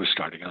time I was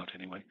starting out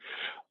anyway.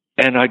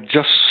 And I'd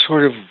just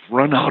sort of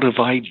run out of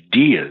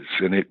ideas,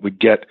 and it would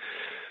get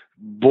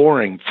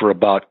boring for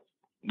about,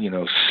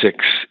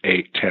 6,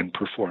 8, 10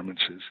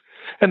 performances.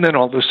 And then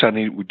all of a sudden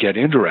it would get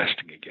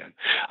interesting again.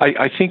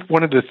 I think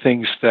one of the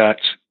things that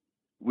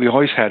we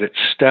always had at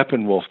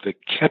Steppenwolf that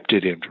kept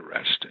it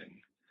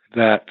interesting,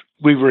 that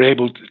we were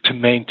able to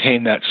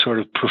maintain that sort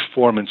of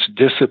performance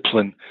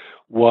discipline,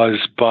 was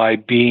by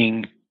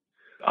being,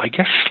 I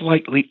guess,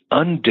 slightly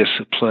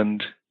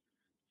undisciplined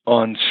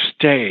on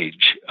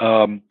stage.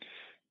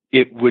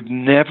 It would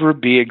never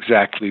be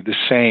exactly the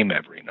same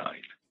every night.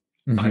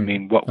 Mm-hmm. I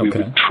mean, what we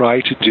would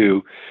try to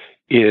do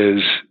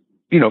is,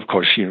 of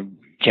course, you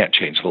can't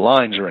change the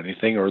lines or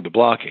anything or the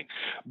blocking.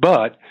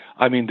 But,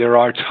 I mean, there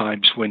are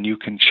times when you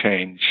can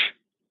change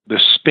the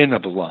spin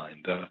of a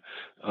line,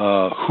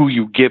 who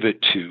you give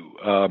it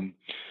to,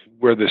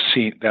 where the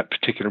scene, that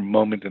particular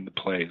moment in the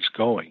play is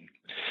going.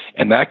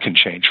 And that can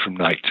change from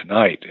night to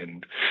night.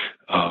 And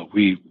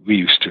we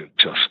used to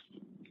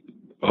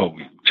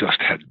we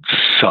just had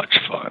such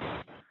fun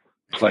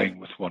playing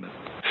with one another.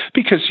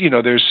 Because,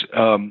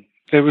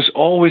 there was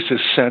always a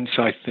sense,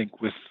 I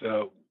think, with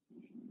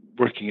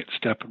working at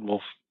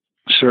Steppenwolf,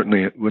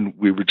 certainly when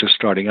we were just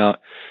starting out,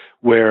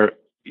 where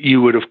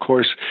you would, of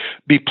course,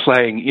 be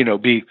playing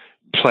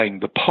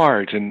the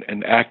part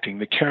and acting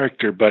the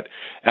character, but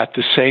at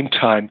the same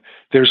time,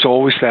 there's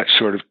always that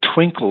sort of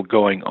twinkle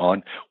going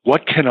on.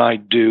 What can I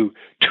do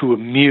to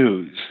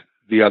amuse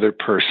the other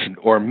person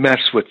or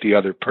mess with the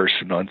other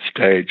person on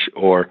stage?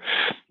 Or,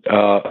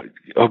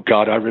 oh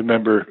God, I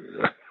remember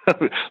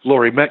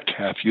Laurie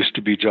Metcalf used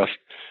to be just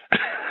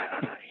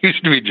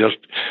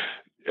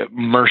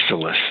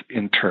merciless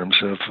in terms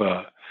of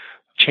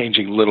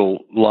changing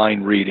little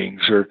line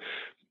readings. Or,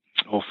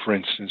 for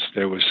instance,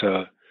 there was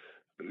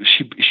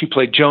she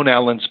played Joan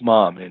Allen's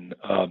mom in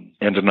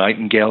And a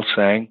Nightingale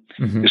Sang.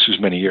 Mm-hmm. This was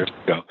many years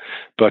ago.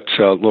 But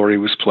Laurie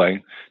was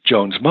playing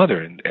Joan's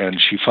mother,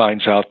 and she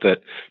finds out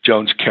that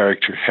Joan's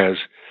character has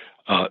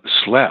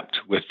slept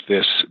with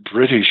this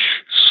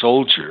British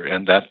soldier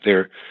and that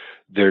they're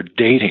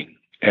dating.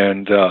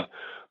 And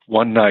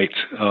one night,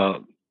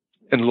 and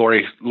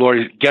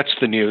Laurie gets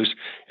the news,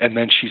 and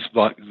then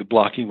the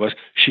blocking was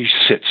she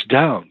sits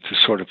down to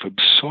sort of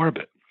absorb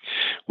it.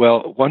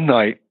 Well, one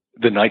night,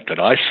 the night that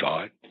I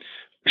saw it,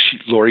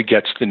 Laurie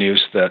gets the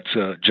news that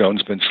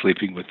Joan's been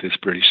sleeping with this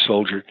British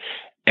soldier,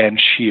 and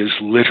she is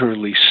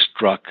literally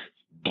struck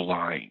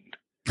blind.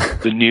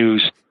 The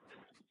news,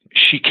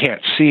 she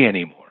can't see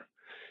anymore.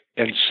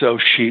 And so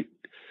she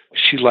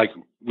like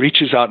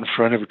reaches out in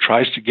front of her,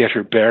 tries to get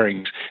her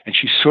bearings, and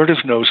she sort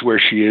of knows where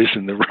she is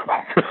in the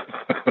room.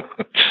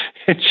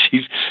 And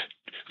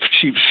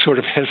she sort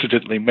of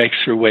hesitantly makes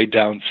her way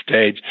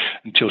downstage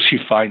until she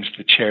finds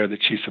the chair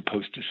that she's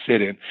supposed to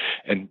sit in,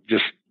 and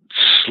just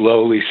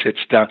slowly sits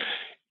down,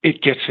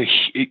 it gets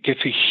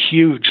a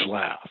huge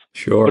laugh.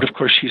 Sure. But of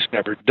course, she's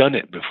never done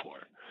it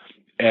before,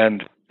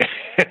 and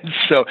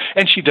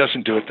and she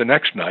doesn't do it the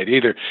next night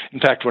either. In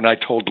fact, when I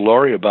told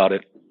Laurie about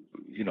it,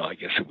 I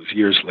guess it was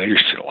years later,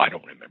 she said, "Oh, I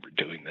don't remember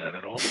doing that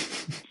at all."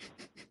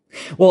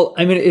 Well,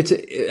 I mean,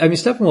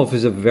 Steppenwolf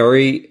is a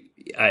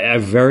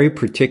very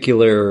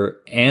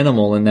particular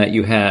animal in that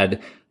you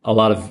had a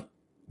lot of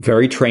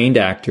very trained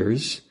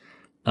actors,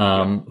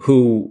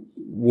 who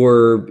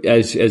were,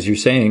 as you're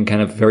saying,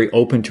 kind of very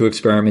open to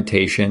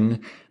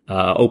experimentation,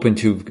 open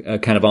to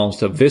kind of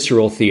almost a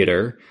visceral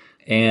theater,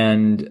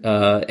 and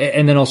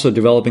then also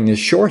developing this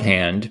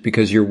shorthand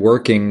because you're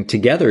working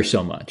together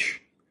so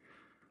much.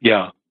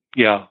 Yeah.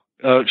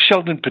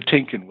 Sheldon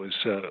Patinkin was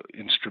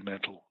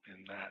instrumental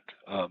in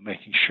that,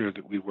 making sure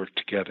that we worked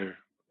together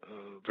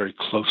very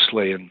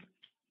closely, and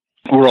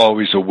we're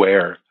always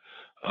aware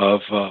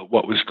of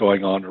what was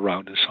going on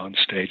around us on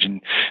stage,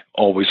 and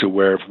always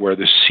aware of where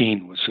the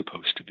scene was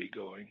supposed to be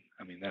going.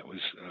 I mean, that was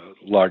a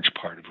large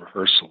part of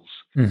rehearsals,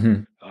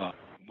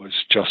 was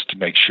just to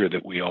make sure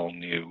that we all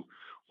knew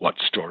what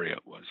story it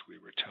was we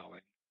were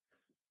telling.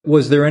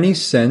 Was there any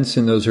sense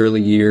in those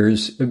early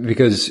years,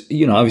 because,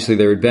 obviously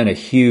there had been a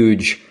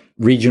huge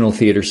regional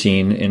theater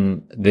scene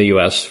in the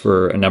U.S.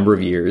 for a number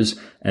of years,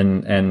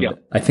 and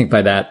I think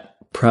by that,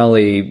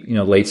 probably,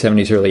 late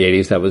 70s, early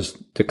 80s, that was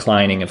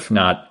declining, if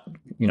not,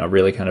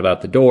 really kind of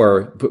out the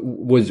door. But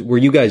were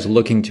you guys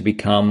looking to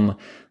become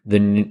the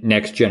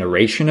next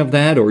generation of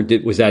that, or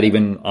was that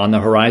even on the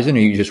horizon, or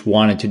you just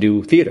wanted to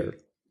do theater?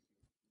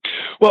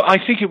 Well, I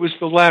think it was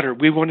the latter.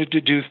 We wanted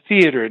to do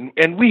theater,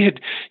 and we had,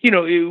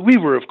 we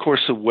were, of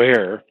course,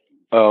 aware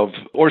of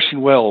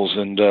Orson Welles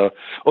and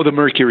the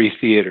Mercury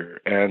Theater,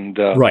 and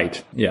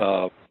right,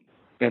 yeah,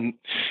 and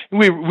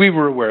we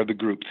were aware of the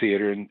group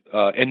theater,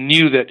 and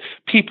knew that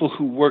people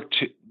who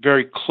worked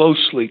very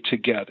closely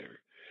together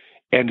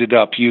ended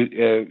up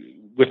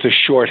with a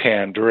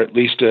shorthand, or at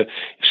least a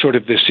sort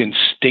of this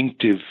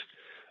instinctive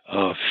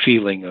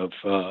feeling of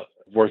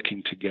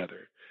working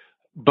together.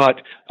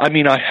 But, I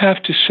mean, I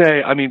have to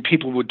say,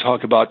 people would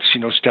talk about,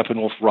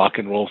 Steppenwolf rock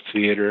and roll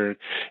theater,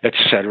 et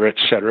cetera, et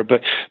cetera.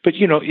 But,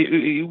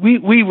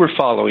 we were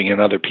following in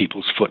other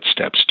people's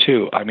footsteps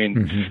too. I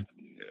mean,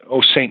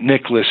 St.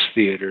 Nicholas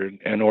Theater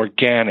and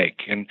Organic,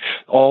 and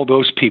all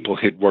those people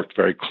had worked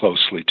very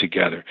closely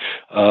together.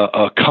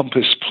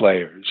 Compass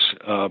Players.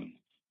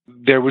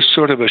 There was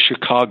sort of a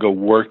Chicago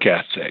work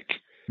ethic,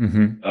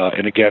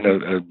 and again,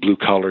 a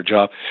blue-collar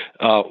job,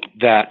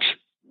 that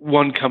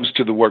one comes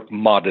to the work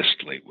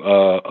modestly,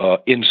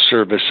 in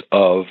service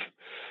of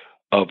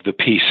the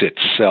piece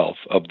itself,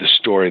 of the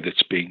story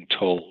that's being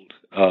told.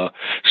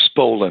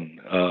 Spolin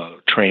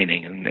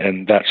training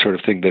and that sort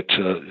of thing that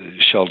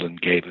Sheldon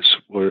gave us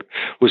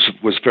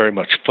was very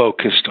much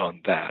focused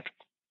on that,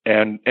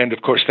 and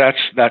of course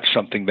that's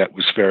something that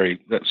was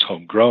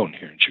homegrown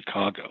here in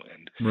Chicago,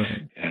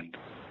 and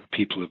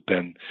people have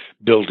been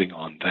building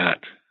on that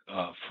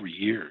for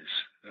years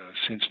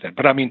since then.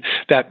 But I mean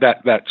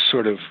that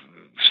sort of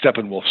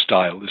Steppenwolf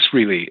style is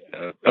really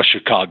a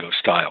Chicago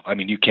style. I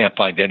mean, you can't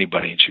find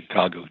anybody in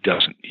Chicago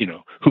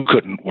who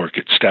couldn't work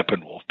at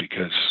Steppenwolf,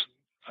 because,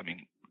 I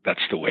mean, that's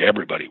the way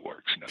everybody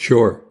works.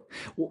 Sure.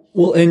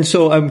 Well, and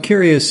so I'm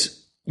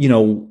curious,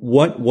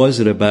 what was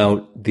it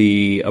about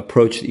the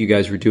approach that you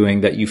guys were doing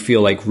that you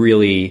feel like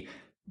really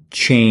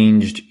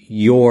changed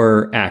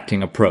your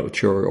acting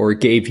approach, or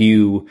gave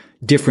you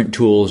different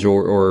tools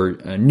or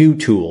new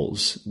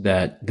tools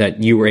that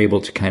you were able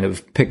to kind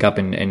of pick up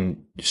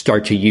and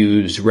start to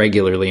use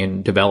regularly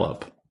and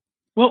develop?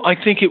 Well, I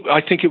think it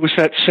was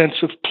that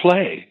sense of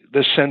play,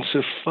 the sense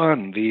of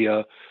fun,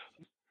 the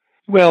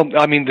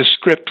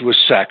script was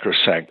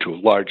sacrosanct to a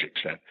large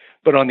extent,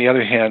 but on the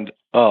other hand,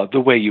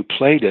 the way you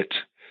played it,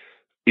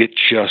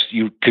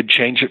 you could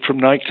change it from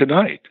night to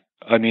night.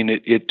 I mean,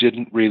 it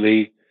didn't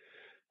really.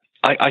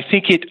 I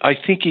think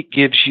it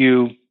gives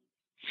you.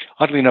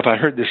 Oddly enough, I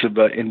heard this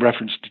in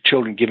reference to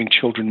children, giving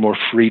children more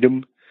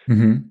freedom,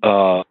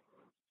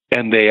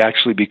 and they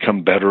actually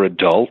become better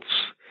adults.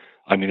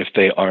 I mean, if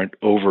they aren't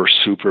over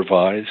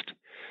supervised,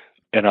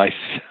 and I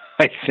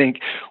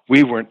think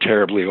we weren't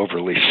terribly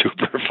overly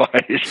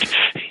supervised,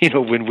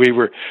 when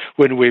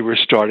we were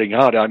starting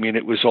out. I mean,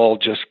 it was all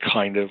just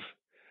kind of.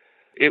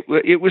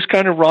 It was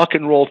kind of rock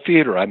and roll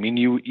theater. I mean,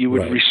 you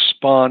would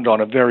respond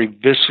on a very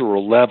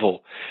visceral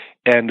level.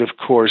 And of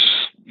course,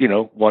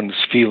 one's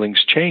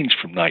feelings change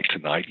from night to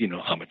night,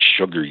 how much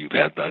sugar you've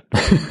had that,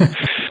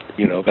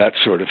 that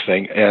sort of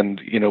thing.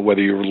 And,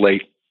 whether you're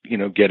late,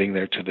 getting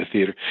there to the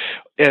theater.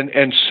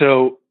 And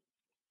so,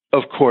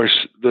 of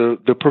course,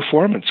 the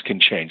performance can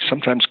change,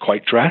 sometimes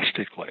quite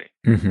drastically.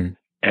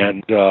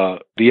 And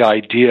the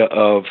idea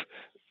of,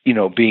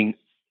 being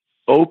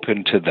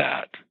open to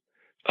that,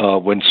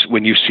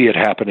 when you see it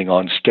happening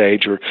on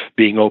stage, or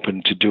being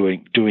open to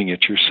doing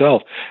it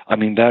yourself, I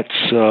mean,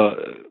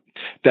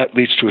 that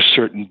leads to a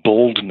certain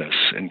boldness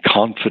and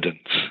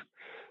confidence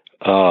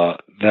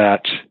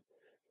that,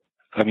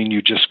 I mean,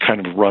 you just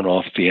kind of run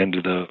off the end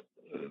of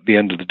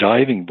the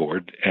diving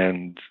board,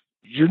 and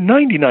you're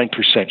 99%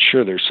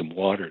 sure there's some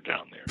water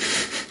down there.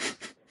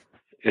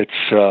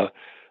 It's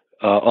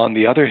on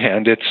the other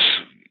hand,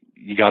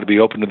 you got to be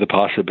open to the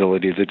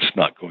possibility that it's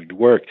not going to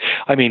work.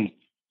 I mean,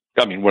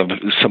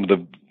 some of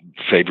the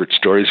favorite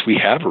stories we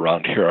have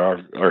around here are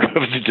of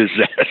the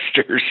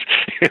disasters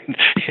and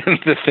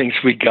the things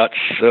we got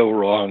so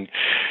wrong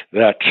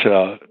that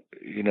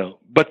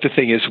But the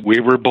thing is, we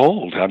were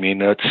bold. I mean,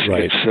 there's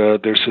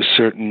a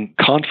certain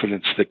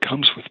confidence that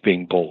comes with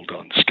being bold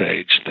on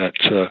stage that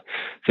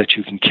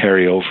you can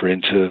carry over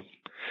into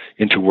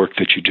work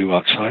that you do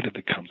outside of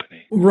the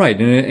company. Right.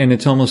 And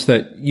it's almost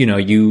that,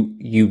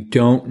 you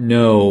don't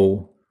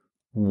know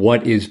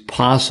what is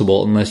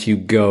possible unless you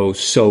go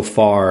so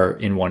far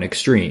in one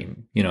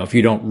extreme. If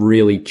you don't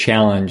really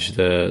challenge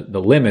the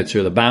limits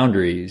or the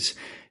boundaries,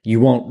 you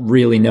won't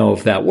really know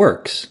if that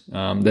works.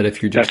 That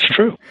if you're just, that's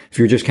true. If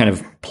you're just kind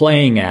of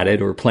playing at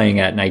it or playing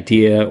at an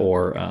idea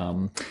or,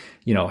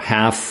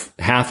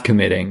 half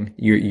committing,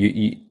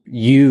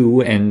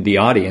 you and the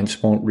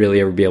audience won't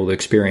really ever be able to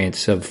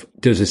experience of,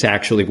 does this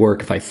actually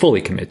work if I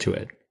fully commit to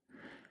it?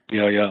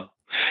 Yeah.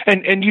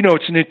 And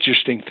it's an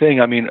interesting thing.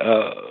 I mean,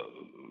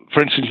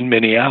 for instance, in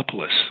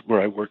Minneapolis,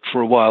 where I worked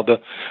for a while, the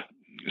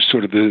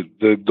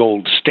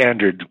gold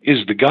standard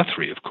is the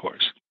Guthrie, of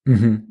course.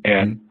 Mm-hmm.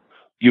 And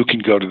you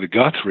can go to the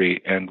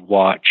Guthrie and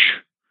watch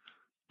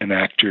an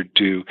actor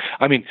do.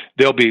 I mean,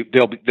 they'll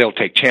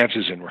take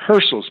chances in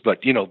rehearsals, but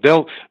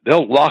they'll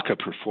lock a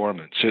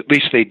performance. At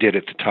least they did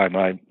at the time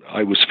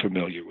I was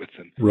familiar with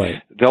them.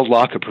 Right. They'll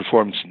lock a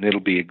performance, and it'll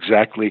be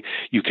exactly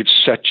you could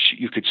set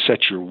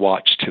your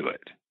watch to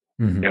it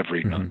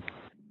every night.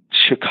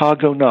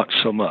 Chicago, not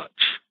so much.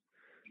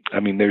 I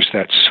mean, there's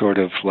that sort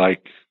of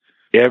like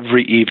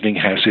every evening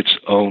has its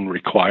own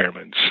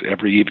requirements.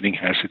 Every evening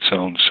has its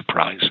own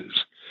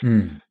surprises.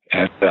 And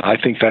I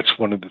think that's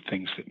one of the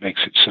things that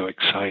makes it so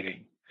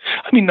exciting.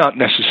 I mean, not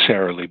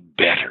necessarily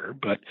better,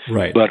 but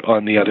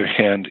on the other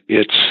hand,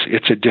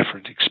 it's a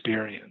different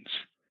experience.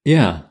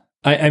 Yeah.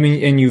 I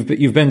mean, and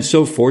you've been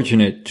so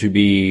fortunate to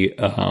be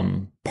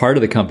part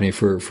of the company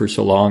for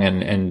so long,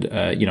 and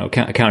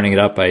counting it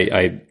up,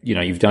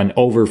 you've done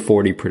over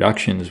 40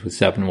 productions with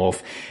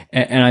Steppenwolf,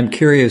 and I'm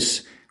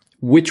curious,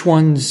 which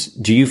ones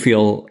do you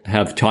feel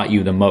have taught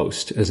you the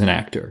most as an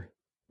actor?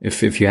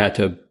 If you had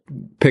to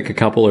pick a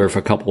couple, or if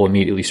a couple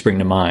immediately spring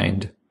to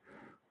mind.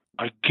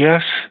 I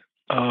guess.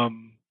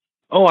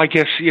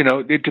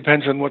 It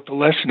depends on what the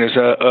lesson is.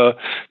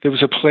 There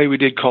was a play we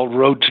did called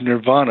Road to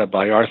Nirvana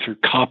by Arthur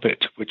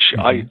Coppett, which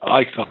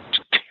I thought was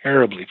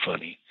terribly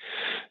funny.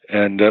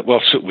 And,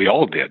 so we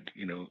all did.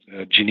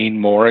 Janine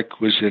Morick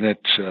was in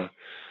it,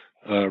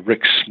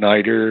 Rick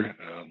Snyder,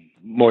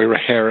 Moira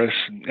Harris.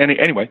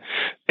 Anyway,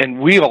 and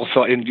we all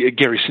thought, and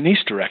Gary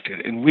Sinise directed,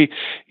 and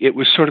it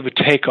was sort of a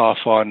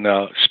takeoff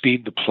on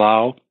Speed the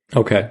Plow.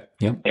 Okay,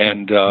 yeah.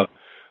 And,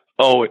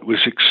 it was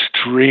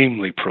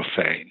extremely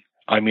profane.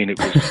 I mean, it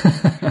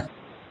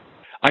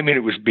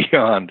was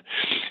beyond.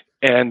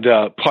 And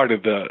part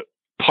of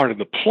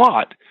the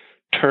plot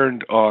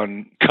turned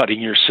on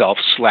cutting yourself,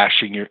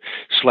 slashing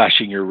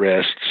your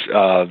wrists.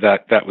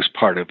 That was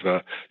part of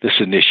this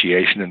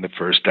initiation in the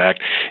first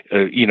act.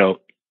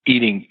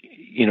 Eating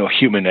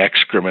human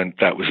excrement.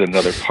 That was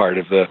another part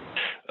of the.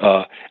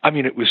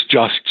 It was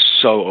just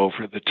so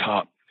over the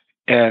top.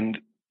 And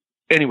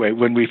anyway,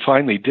 when we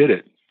finally did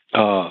it,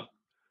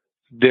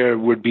 there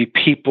would be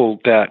people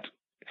that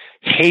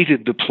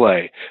hated the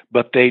play,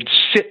 but they'd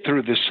sit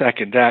through the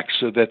second act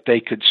so that they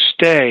could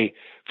stay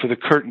for the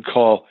curtain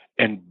call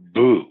and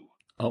boo.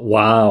 Oh,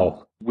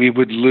 wow. We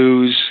would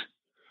lose,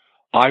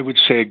 I would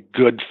say, a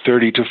good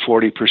 30 to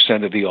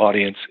 40% of the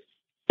audience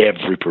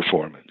every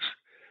performance.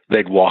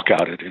 They'd walk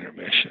out at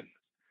intermission.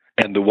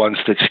 And the ones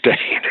that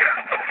stayed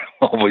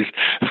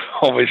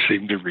always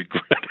seemed to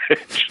regret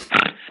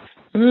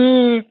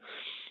it.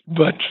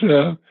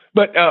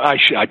 But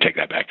I take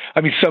that back.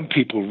 I mean, some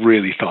people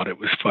really thought it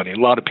was funny. A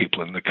lot of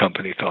people in the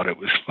company thought it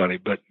was funny,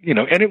 but,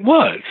 and it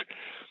was,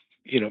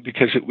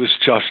 because it was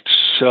just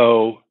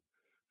so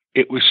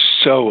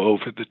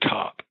over the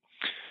top.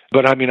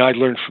 But I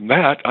learned from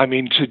that,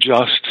 to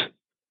just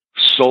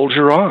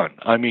soldier on.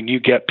 You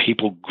get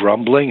people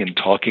grumbling and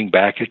talking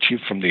back at you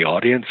from the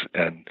audience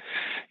and,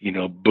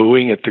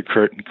 booing at the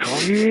curtain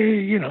call.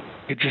 You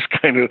just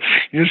kind of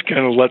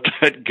let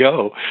that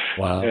go.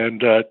 Wow.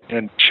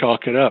 And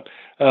chalk it up.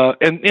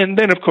 And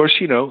then, of course,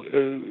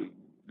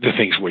 the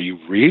things where you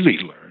really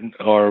learn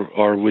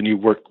are when you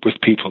work with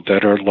people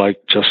that are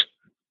like just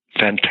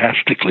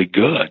fantastically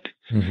good.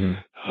 Mm-hmm.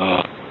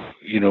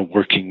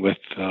 Working with,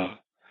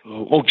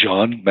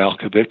 John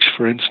Malkovich,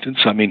 for instance.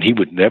 He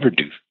would never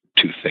do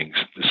two things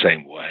the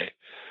same way.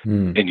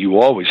 And you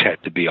always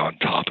had to be on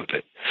top of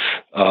it.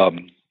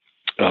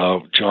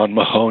 John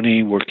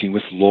Mahoney working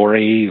with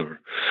Laurie or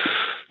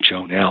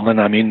Joan Allen.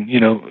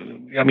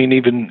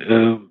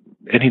 Even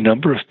any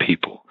number of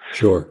people.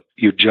 Sure.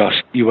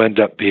 You end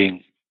up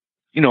being,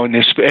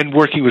 and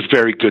working with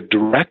very good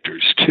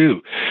directors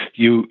too.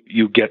 You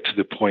get to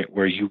the point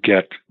where you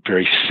get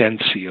very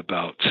sensy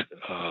about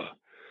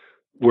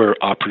where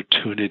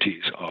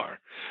opportunities are.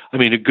 I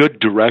mean, a good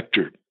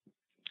director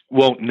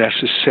won't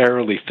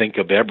necessarily think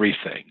of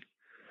everything,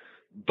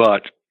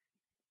 but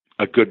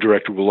a good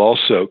director will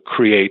also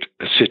create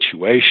a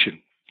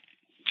situation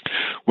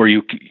where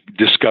you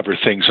discover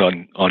things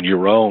on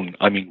your own.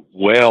 I mean,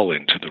 well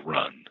into the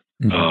run.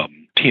 Mm-hmm.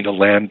 Tina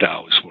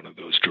Landau is one of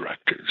those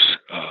directors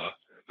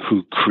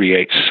who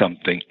creates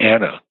something.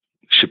 Anna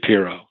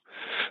Shapiro,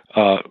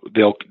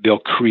 they'll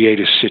create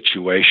a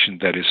situation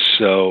that is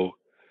so,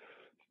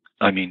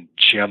 I mean,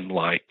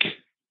 gem-like,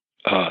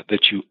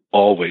 that you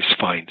always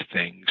find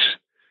things.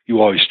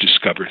 You always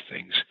discover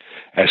things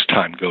as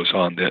time goes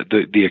on.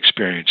 The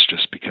experience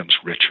just becomes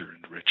richer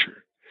and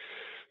richer.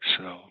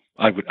 So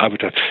I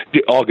would have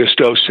the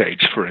August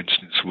Osage, for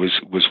instance,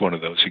 was one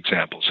of those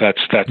examples. That's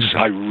mm-hmm.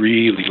 I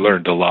really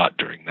learned a lot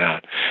during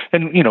that,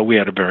 and we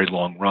had a very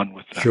long run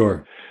with that.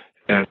 Sure.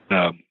 And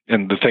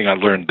the thing I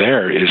learned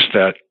there is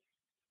that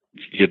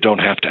you don't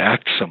have to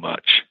act so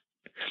much.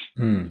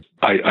 Mm.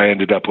 I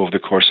ended up over the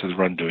course of the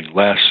run doing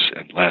less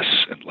and less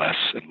and less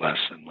and less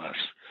and less,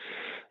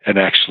 and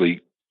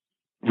actually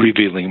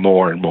revealing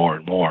more and more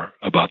and more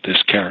about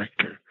this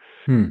character.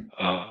 Mm.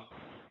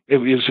 It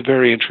was a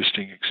very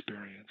interesting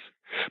experience.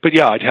 But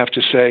yeah, I'd have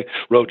to say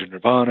Road to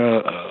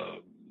Nirvana,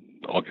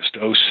 August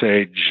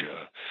Osage,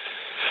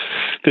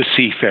 The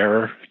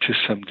Seafarer to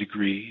some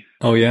degree.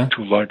 Oh yeah?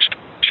 To a large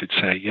degree, I should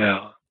say,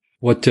 yeah.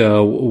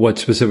 What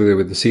specifically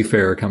with The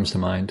Seafarer comes to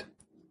mind?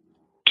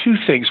 Two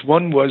things.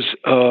 One was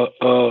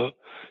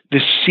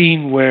this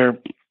scene where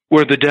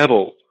the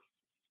devil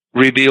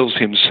reveals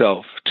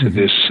himself to mm-hmm.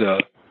 this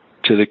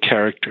to the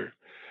character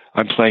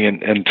I'm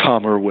playing, and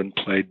Tom Irwin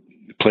played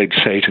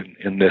Satan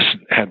in this,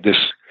 had this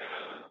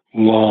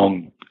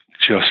long,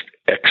 just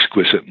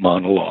exquisite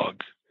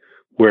monologue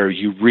where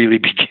you really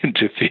begin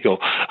to feel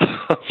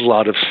a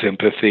lot of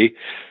sympathy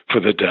for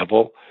the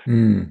devil.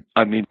 Mm.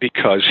 I mean,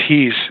 because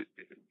he's,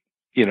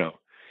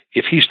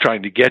 if he's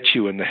trying to get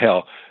you into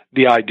hell,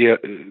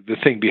 the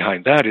thing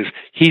behind that is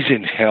he's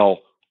in hell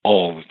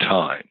all the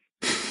time.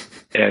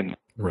 And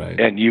right.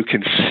 And you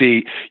could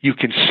see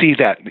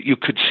that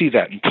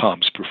in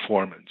Tom's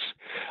performance.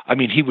 I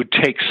mean, he would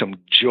take some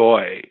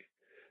joy,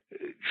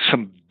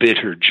 some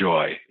bitter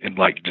joy in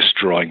like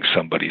destroying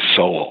somebody's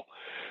soul,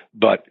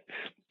 but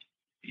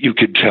you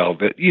could tell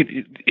that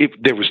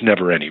there was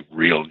never any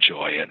real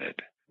joy in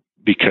it,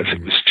 because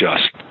it was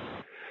just,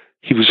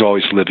 he was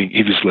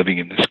living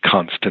in this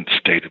constant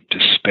state of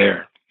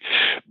despair.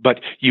 But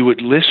I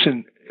would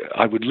listen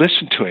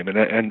to him,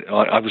 and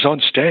I was on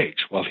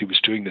stage while he was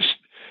doing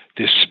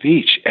this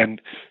speech,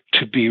 and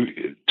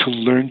to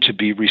learn to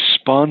be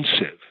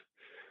responsive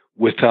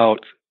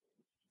without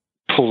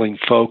pulling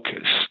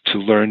focus, to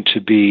learn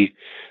to be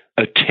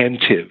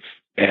attentive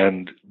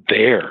and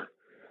there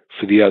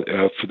for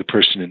the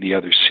person in the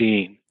other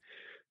scene,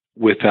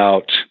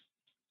 without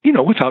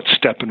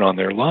stepping on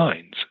their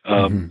lines.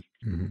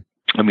 Mm-hmm.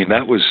 I mean,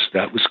 that was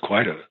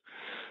quite a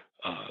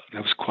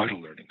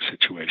learning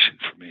situation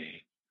for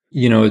me.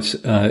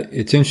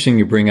 It's interesting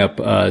you bring up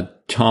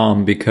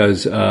Tom,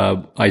 because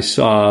I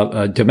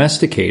saw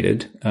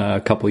Domesticated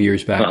a couple of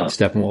years back at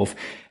Steppenwolf,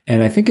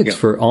 and I think it's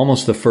for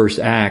almost the first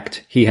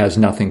act. He has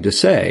nothing to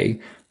say,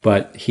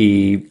 but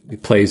he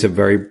plays a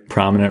very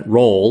prominent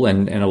role,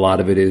 and a lot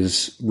of it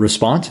is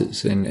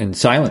responses and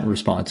silent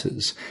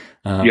responses.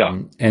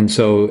 And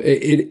so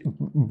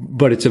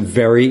but it's a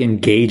very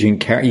engaging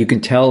character. You can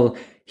tell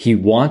he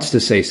wants to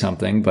say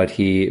something, but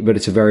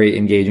it's a very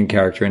engaging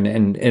character,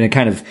 and it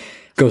kind of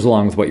goes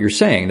along with what you're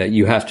saying, that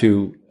you have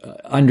to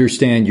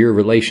understand your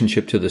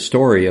relationship to the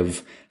story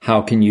of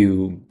how can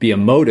you be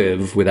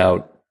emotive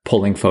without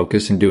pulling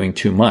focus and doing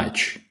too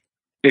much.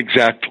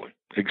 Exactly.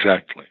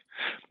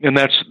 And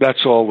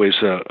that's always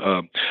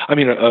a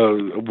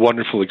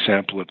wonderful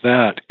example of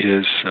that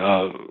is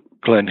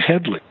Glenn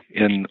Headley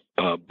in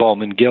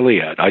Balm in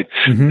Gilead. That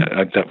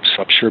was,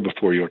 I'm sure,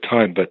 before your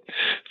time, but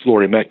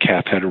Laurie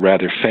Metcalf had a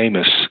rather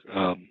famous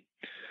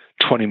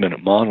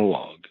 20-minute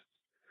monologue,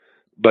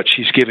 but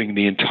she's giving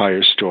the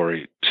entire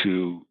story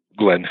to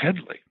Glenn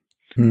Headley.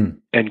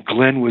 And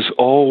Glenn was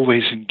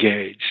always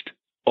engaged.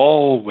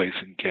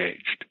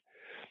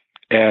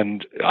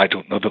 And I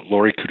don't know that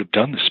Laurie could have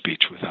done the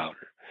speech without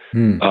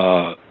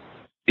her.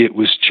 It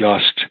was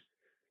just,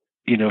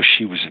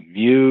 she was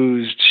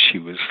amused. She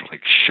was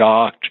like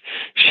shocked.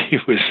 She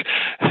was,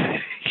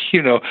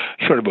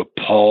 sort of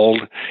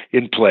appalled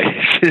in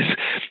places,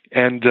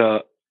 and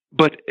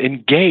but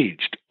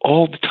engaged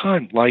all the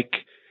time,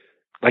 like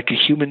a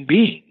human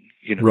being.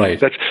 Right.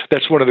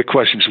 That's one of the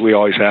questions we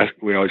always ask.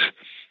 We always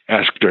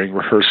ask during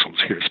rehearsals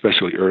here,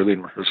 especially early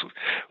in rehearsals.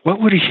 What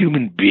would a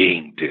human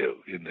being do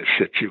in this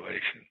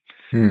situation?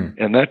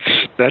 And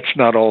that's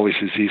not always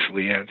as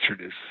easily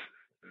answered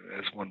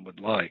as one would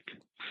like.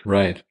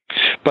 Right.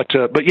 But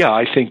yeah,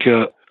 I think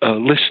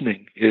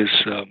listening is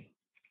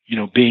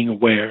being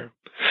aware.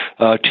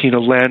 Tina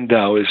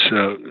Landau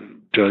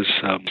does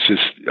this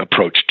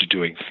approach to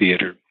doing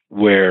theater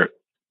where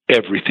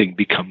everything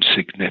becomes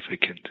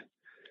significant.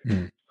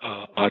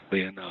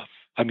 Oddly enough,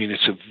 I mean,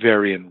 it's a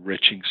very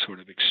enriching sort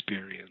of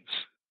experience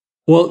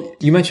Well,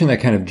 you mentioned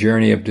that kind of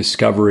journey of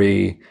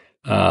discovery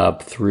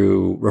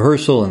through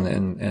rehearsal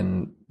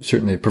and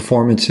certainly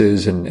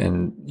performances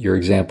and your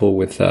example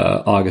with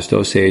August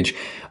Osage.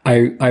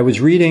 I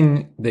was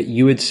reading that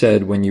you had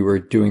said when you were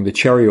doing the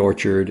Cherry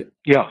Orchard,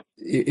 Yeah.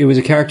 it was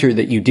a character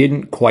that you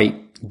didn't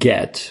quite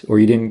get, or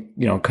you didn't,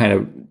 kind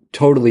of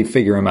totally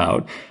figure him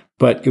out,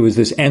 but it was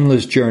this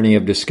endless journey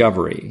of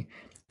discovery.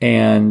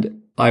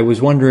 And I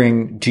was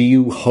wondering, do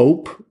you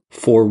hope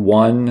for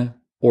one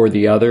or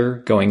the other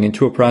going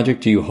into a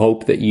project? Do you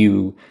hope that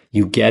you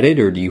get it,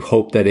 or do you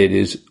hope that it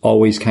is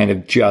always kind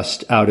of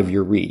just out of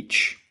your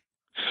reach?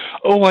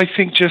 Oh, I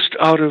think just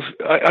out of,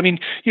 I mean,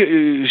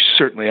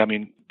 certainly, I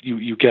mean,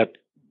 you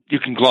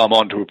can glom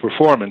onto a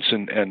performance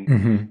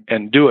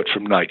and do it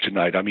from night to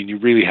night. I mean, you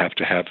really have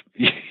to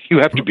you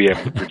have to be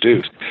able to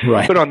produce.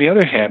 Right. But on the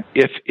other hand,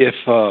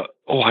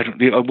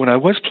 when I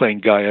was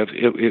playing Gaev,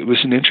 it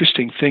was an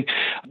interesting thing.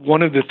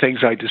 One of the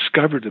things I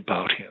discovered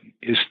about him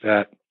is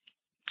that,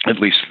 at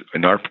least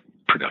in our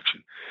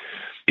production,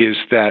 is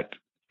that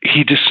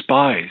he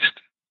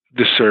despised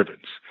the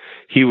servants.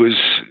 He was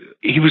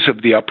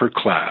of the upper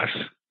class,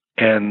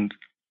 and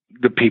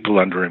the people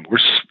under him were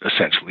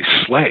essentially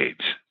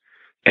slaves,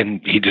 and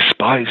he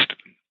despised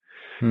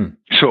them.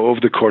 So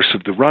over the course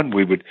of the run,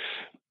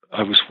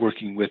 I was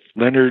working with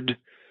Leonard,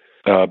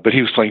 but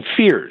he was playing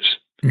Fears,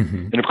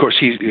 and of course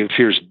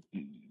Fears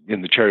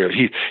in the chariot.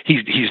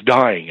 He's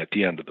dying at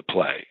the end of the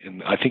play,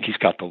 and I think he's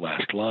got the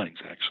last lines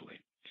actually.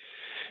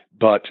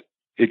 But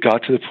it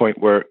got to the point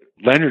where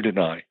Leonard and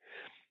I,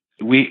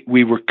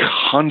 we were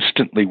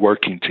constantly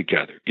working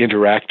together,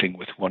 interacting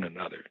with one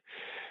another.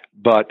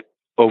 But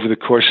over the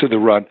course of the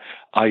run,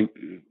 I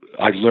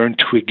learned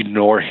to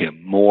ignore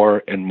him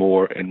more and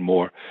more and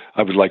more.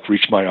 I would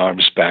reach my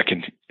arms back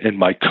and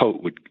my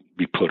coat would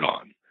be put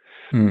on.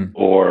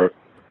 Or,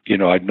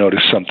 I'd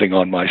notice something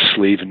on my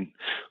sleeve and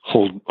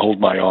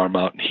hold my arm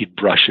out and he'd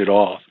brush it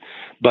off.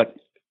 But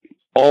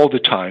all the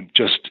time,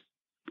 just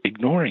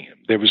ignoring him.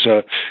 There was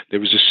a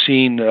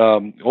scene,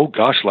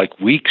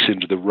 weeks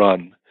into the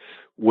run,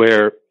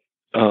 where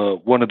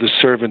one of the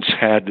servants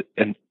had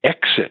an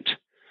exit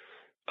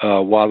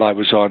while I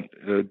was on,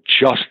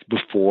 just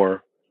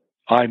before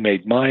I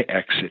made my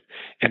exit,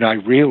 and I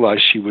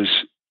realized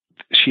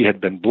she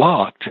had been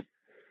blocked.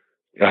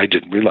 I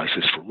didn't realize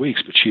this for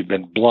weeks, but she had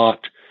been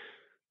blocked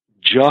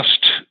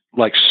just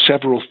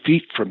several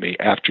feet from me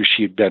after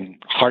she had been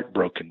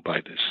heartbroken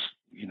by this,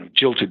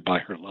 jilted by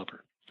her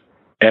lover.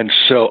 And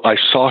so I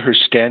saw her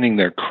standing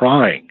there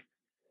crying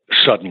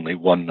suddenly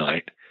one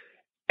night,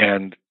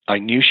 and I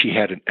knew she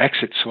had an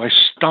exit, so I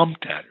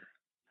stomped at her.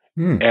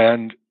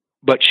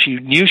 But she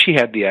knew she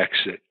had the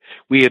exit.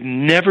 We had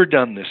never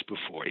done this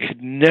before. It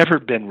had never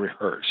been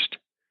rehearsed.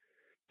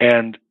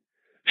 And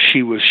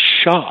she was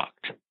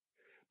shocked,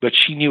 but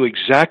she knew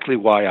exactly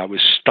why I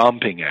was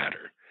stomping at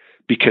her,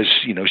 because,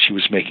 she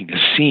was making a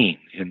scene,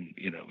 and,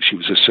 she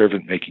was a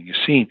servant making a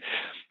scene.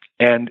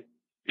 And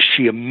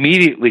she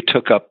immediately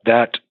took up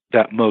that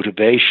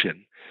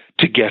motivation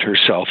to get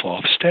herself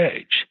off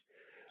stage.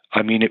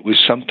 I mean, it was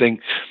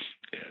something,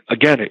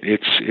 again,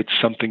 it's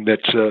something that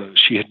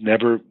she had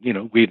never,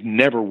 we had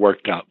never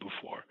worked out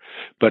before,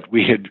 but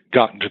we had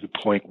gotten to the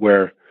point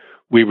where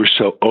we were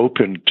so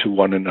open to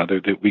one another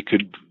that we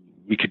could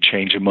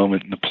change a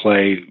moment in the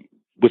play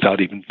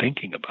without even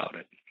thinking about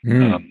it.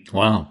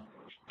 Wow.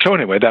 So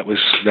anyway,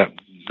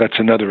 that's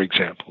another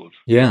example of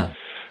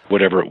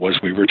whatever it was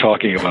we were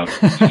talking about.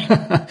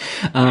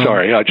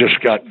 Sorry, I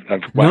just got...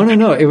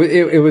 No.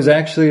 It was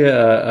actually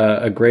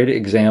a great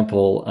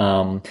example.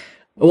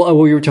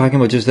 We were talking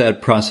about just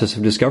that process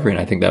of discovery,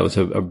 and I think that was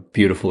a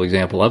beautiful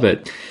example of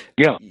it.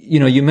 Yeah.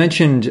 You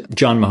mentioned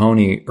John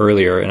Mahoney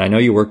earlier, and I know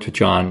you worked with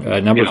John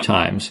a number of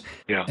times.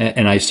 Yeah.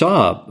 And I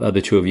saw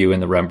the two of you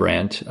in the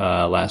Rembrandt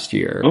last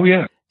year. Oh,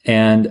 yeah.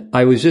 And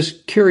I was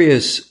just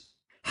curious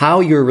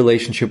how your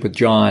relationship with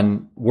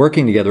John,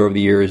 working together over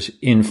the years,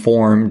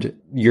 informed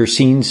your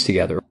scenes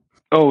together.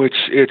 Oh, it's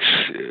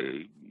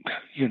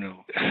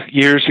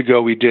years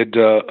ago we did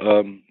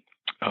No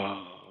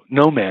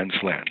Man's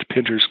Land,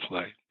 Pinter's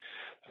play.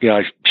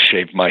 I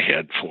shaved my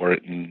head for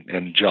it,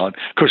 and John.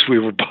 Of course, we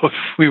were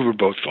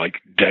both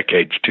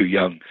decades too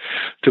young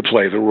to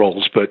play the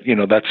roles, but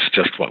that's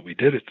just what we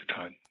did at the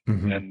time.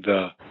 And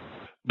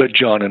but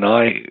John and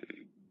I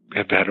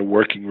have had a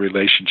working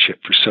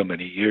relationship for so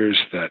many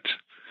years that.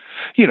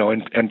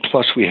 And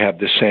plus we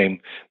have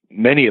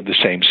many of the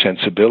same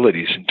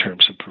sensibilities in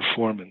terms of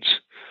performance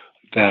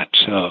that,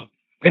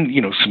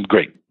 some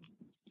great,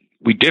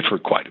 we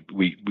differed quite a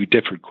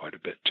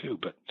bit too,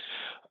 but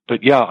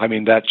yeah, I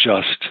mean, I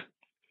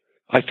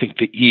think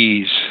the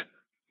ease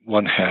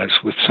one has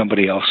with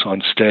somebody else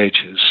on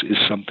stage is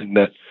something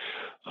that,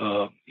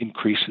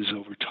 increases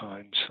over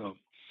time. So,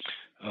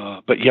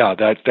 but yeah,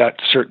 that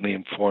certainly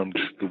informed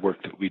the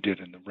work that we did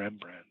in the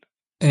Rembrandt.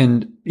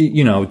 And,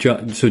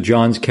 so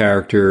John's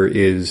character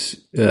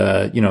is,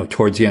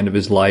 towards the end of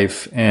his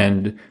life.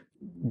 And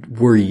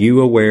were you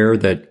aware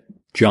that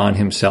John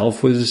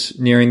himself was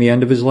nearing the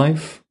end of his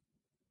life?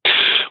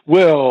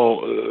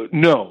 Well,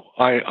 no.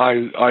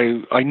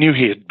 I knew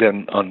he had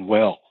been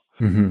unwell.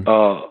 Mm-hmm.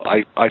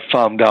 I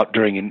found out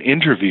during an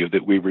interview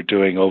that we were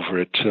doing over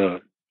at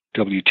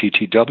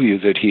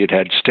WTTW that he had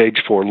had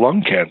stage 4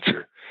 lung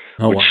cancer,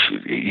 which wow.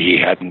 he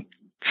hadn't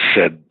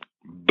said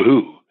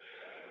boo,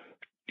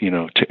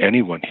 to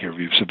anyone here.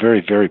 He was a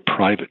very, very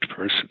private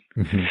person.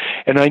 Mm-hmm.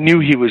 And I knew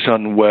he was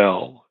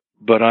unwell,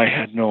 but I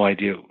had no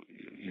idea,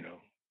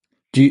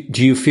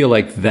 Do you feel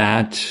like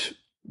that,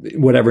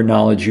 whatever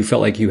knowledge you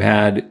felt like you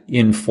had,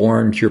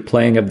 informed your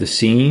playing of the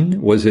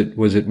scene? Was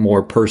it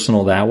more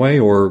personal that way,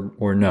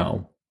 or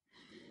no?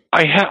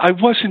 I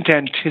wasn't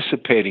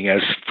anticipating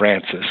as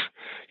Francis,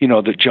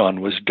 that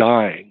John was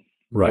dying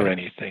Right. or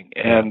anything.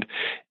 And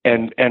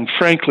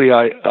frankly,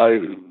 I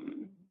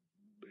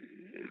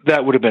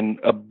that would have been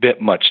a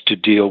bit much to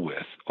deal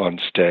with on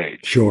stage.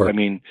 Sure. I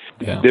mean,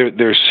 Yeah.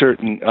 there's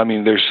certain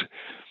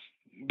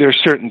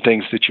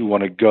things that you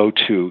want to go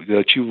to,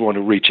 that you want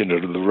to reach into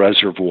the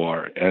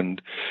reservoir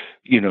and,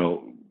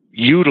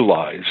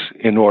 utilize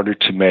in order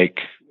to make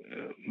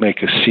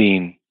a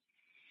scene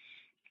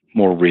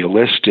more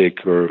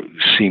realistic or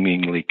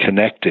seemingly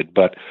connected.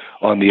 But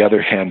on the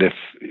other hand,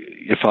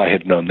 if I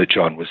had known that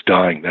John was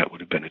dying, that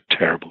would have been a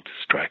terrible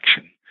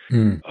distraction.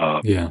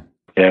 Yeah.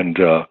 And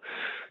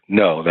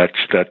no, that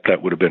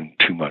would have been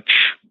too much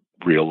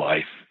real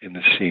life in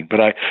the scene. But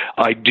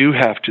I do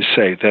have to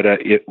say that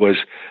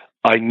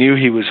I knew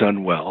he was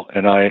unwell,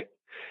 and I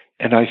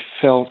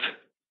felt,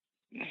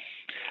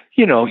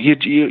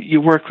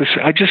 you work with.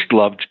 I just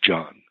loved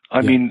John.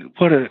 I mean,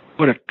 what a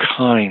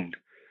kind,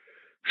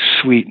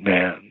 sweet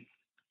man,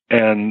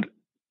 and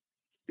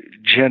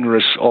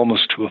generous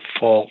almost to a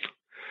fault,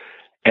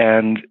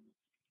 and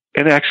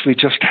actually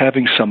just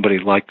having somebody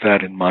like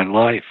that in my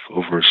life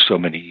over so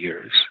many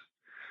years,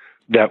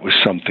 that was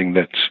something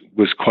that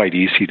was quite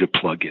easy to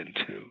plug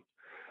into.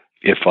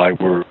 If I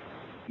were,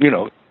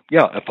 if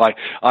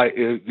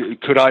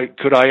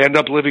could I end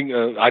up living?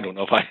 I don't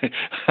know if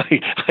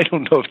I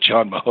don't know if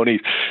John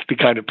Mahoney's the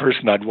kind of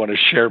person I'd want to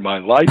share my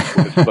life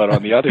with. But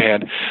on the other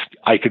hand,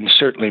 I can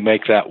certainly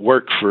make that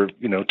work for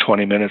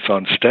 20 minutes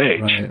on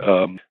stage.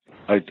 Right.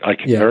 I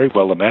can very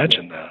well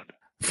imagine that.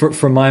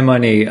 For my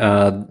money,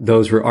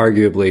 those were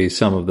arguably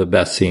some of the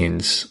best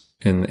scenes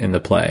in the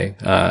play.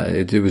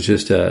 It was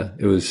just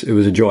it was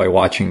a joy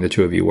watching the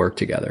two of you work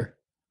together.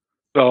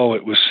 Oh,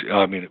 it was.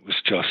 I mean, it was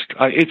just.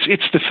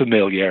 It's the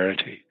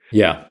familiarity,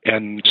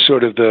 and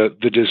sort of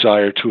the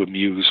desire to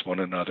amuse one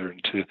another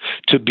and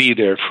to be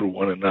there for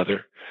one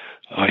another.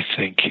 I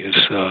think is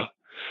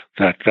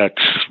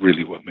that's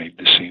really what made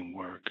the scene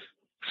work.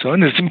 So,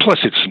 and plus,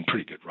 it's some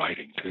pretty good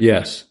writing too.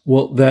 Yes.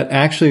 Well, that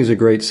actually is a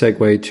great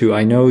segue to.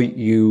 I know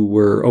you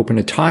were open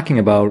to talking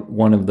about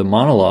one of the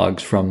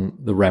monologues from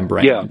the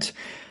Rembrandt.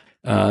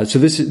 Yeah. So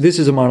this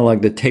is a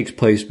monologue that takes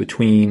place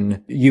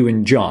between you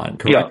and John,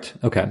 correct?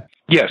 Yeah. Okay.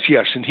 Yes,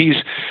 and he's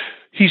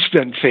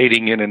been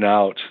fading in and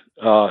out,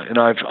 and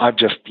I've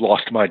just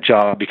lost my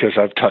job because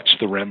I've touched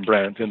the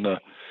Rembrandt in the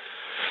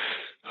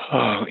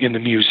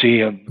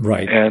museum,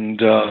 right?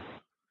 And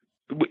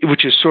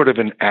which is sort of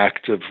an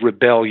act of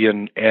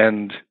rebellion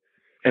and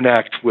an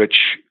act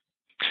which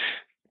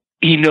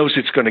he knows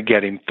it's going to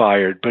get him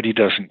fired, but he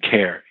doesn't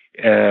care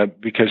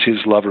because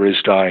his lover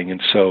is dying,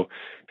 and so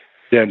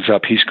it ends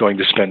up he's going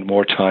to spend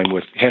more time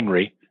with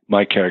Henry.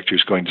 My character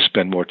is going to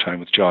spend more time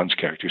with John's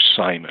character,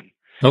 Simon.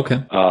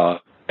 Okay.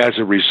 As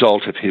a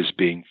result of his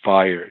being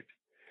fired.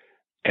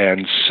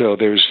 And so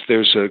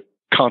there's a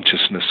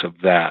consciousness of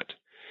that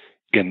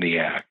in the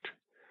act.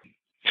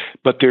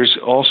 But there's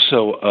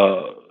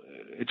also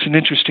it's an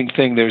interesting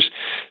thing.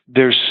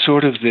 There's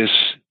sort of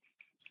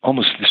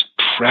almost this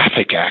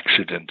traffic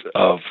accident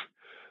of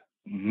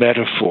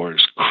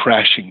metaphors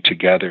crashing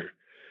together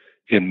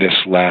in the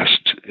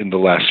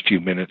last few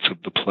minutes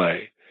of the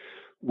play,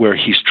 where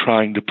he's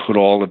trying to put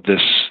all of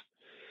this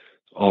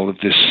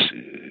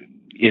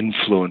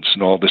influence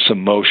and all this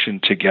emotion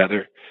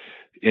together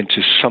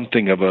into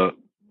something of a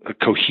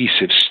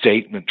cohesive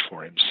statement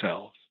for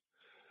himself,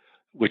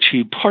 which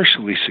he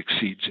partially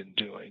succeeds in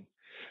doing.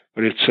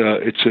 But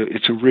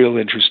it's a real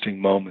interesting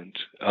moment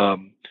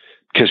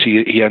because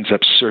he ends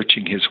up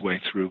searching his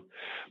way through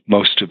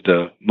most of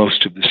the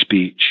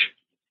speech.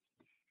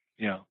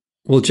 Yeah.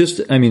 Well,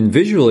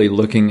 visually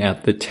looking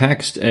at the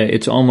text,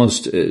 it's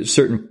almost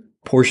certain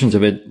portions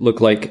of it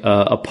look like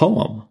a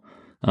poem.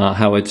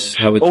 How it's.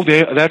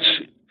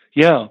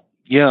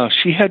 Yeah.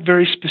 She had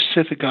very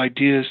specific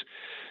ideas,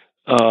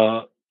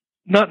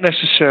 not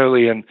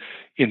necessarily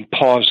in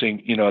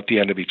pausing, at the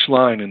end of each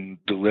line and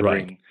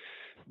delivering, right.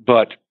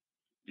 But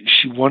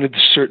she wanted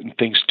certain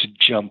things to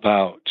jump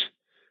out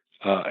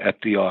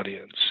at the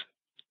audience.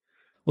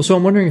 Well, so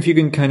I'm wondering if you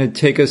can kind of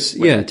take us a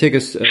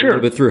little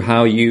bit through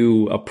how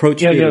you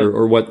approached it,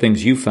 or what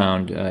things you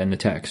found in the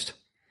text.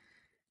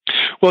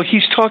 Well,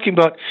 he's talking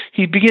about.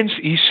 He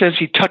says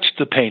he touched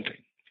the painting,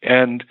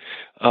 and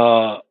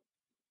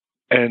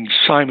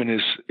Simon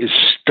is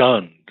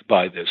stunned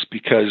by this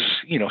because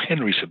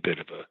Henry's a bit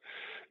of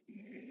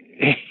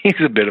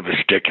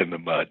a stick in the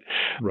mud.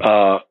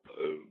 Right.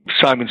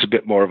 Simon's a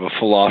bit more of a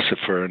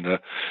philosopher and a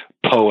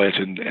poet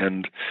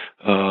and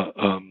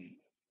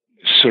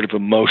sort of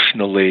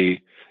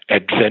emotionally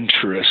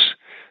adventurous,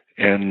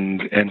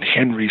 and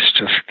Henry's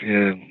just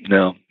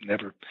no,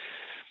 never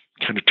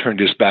kind of turned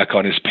his back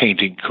on his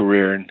painting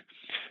career and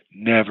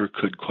never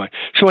could quite.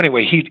 So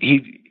anyway,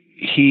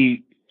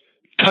 he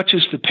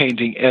touches the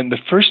painting, and the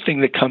first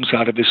thing that comes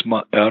out of his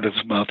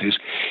mouth is,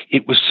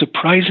 "It was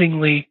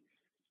surprisingly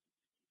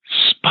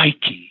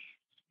spiky,"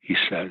 he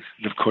says,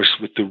 and of course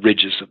with the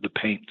ridges of the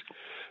paint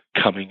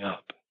coming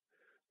up.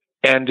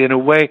 And in a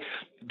way,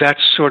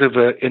 that's sort of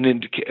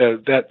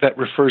that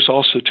refers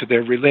also to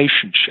their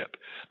relationship.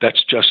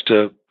 That's just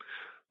a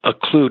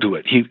clue to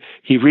it.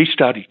 He reached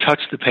out, he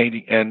touched the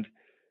painting, and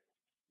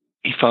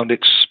he found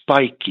it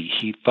spiky.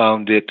 He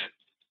found that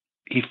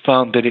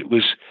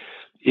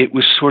it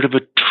was sort of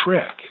a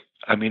trick.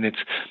 I mean,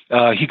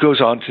 he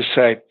goes on to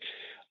say,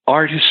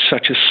 "Art is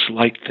such a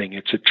slight thing.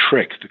 It's a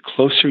trick. The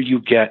closer you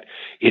get,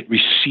 it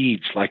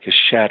recedes like a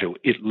shadow.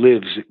 It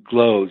lives, it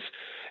glows.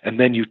 And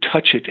then you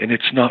touch it and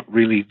it's not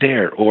really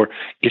there, or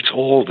it's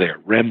all there.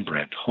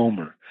 Rembrandt,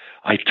 Homer,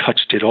 I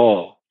touched it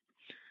all."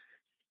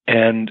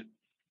 And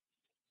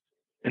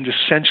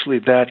essentially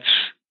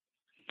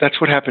that's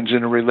what happens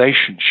in a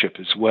relationship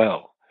as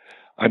well.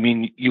 I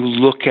mean, you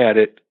look at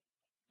it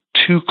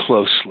too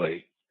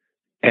closely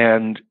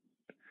and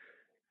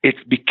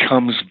it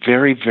becomes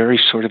very, very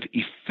sort of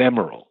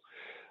ephemeral.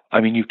 I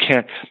mean, you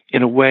can't,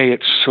 in a way,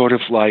 it's sort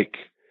of like,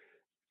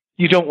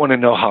 you don't want to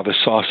know how the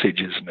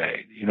sausage is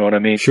made. You know what I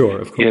mean? Sure,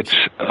 of course. It's,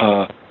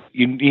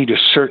 you need a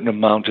certain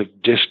amount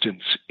of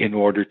distance in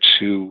order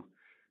to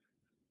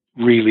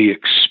really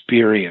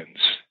experience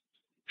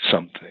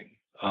something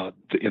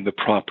in the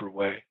proper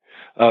way.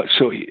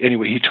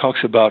 Anyway, he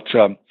talks about,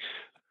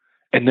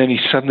 and then he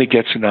suddenly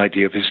gets an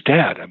idea of his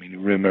dad. I mean, he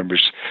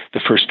remembers the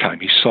first time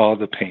he saw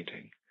the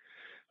painting.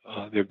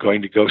 They're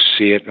going to go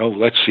see it. Oh,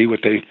 let's see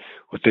what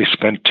they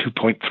spent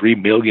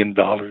 $2.3 million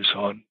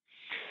on.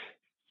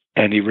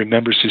 And he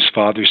remembers his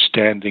father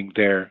standing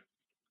there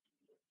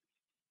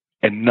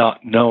and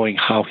not knowing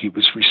how he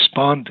was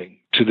responding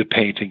to the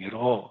painting at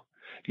all.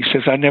 He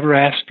says, "I never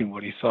asked him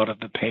what he thought of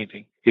the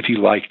painting, if he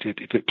liked it,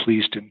 if it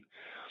pleased him.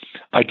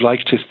 I'd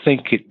like to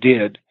think it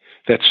did,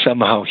 that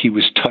somehow he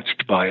was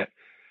touched by it.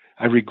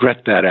 I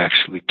regret that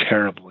actually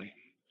terribly.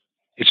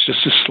 It's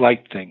just a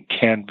slight thing,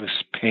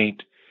 canvas,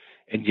 paint,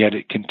 and yet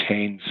it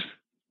contains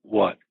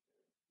what?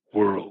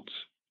 Worlds,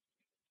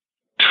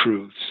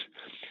 truths."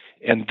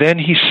 And then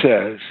he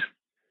says,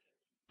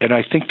 and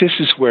I think this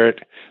is where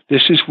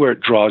it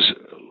draws,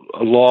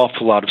 an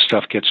awful lot of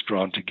stuff gets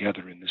drawn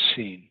together in the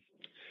scene.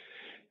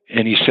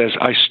 And he says,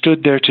 "I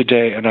stood there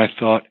today and I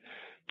thought,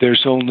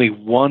 there's only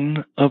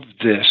one of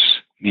this,"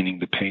 meaning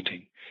the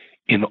painting,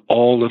 "in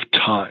all of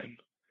time.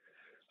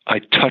 I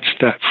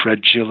touched that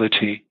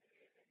fragility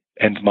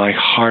and my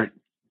heart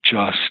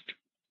just,"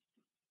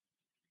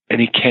 and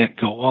he can't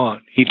go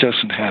on. He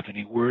doesn't have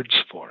any words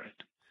for it.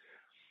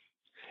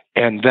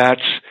 And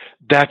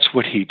that's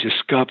what he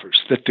discovers,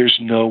 that there's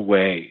no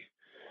way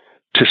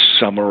to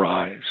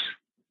summarize.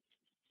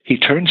 He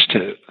turns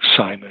to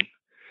Simon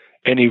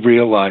and he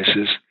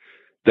realizes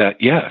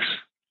that, yes,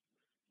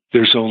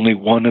 there's only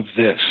one of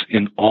this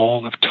in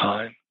all of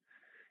time,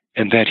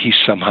 and that he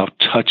somehow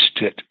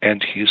touched it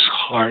and his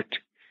heart,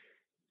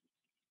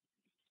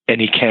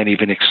 and he can't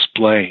even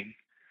explain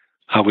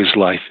how his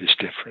life is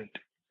different.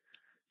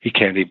 He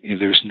can't even,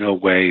 there's no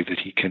way that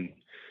he can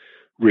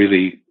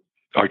really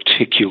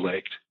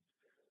articulate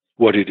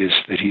what it is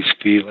that he's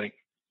feeling.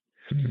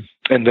 Mm-hmm.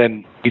 And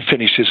then he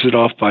finishes it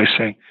off by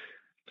saying,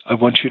 "I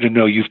want you to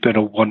know you've been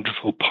a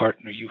wonderful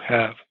partner. You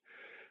have.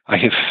 I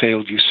have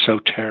failed you so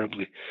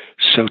terribly,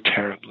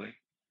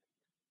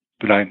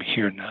 but I'm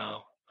here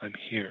now. I'm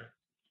here."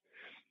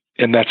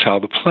 And that's how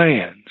the play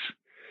ends.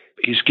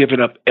 He's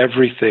given up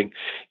everything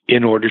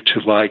in order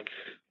to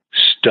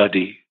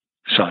study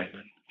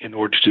Simon, in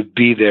order to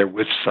be there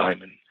with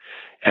Simon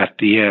at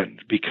the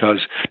end,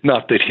 because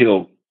not that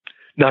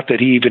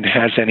he even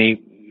has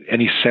any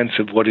sense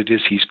of what it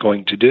is he's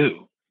going to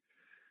do.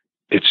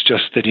 It's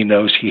just that he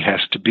knows he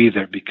has to be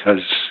there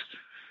because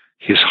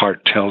his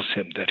heart tells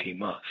him that he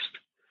must.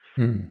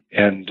 Mm.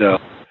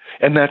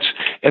 And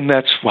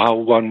that's how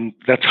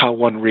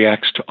one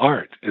reacts to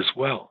art as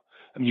well.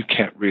 I mean, you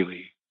can't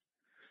really,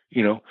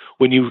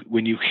 when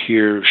you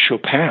hear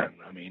Chopin,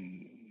 I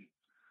mean,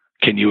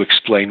 can you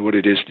explain what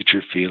it is that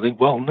you're feeling?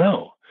 Well,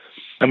 no.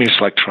 I mean,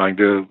 it's like trying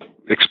to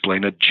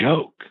explain a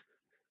joke.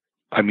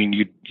 I mean,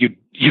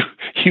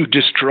 you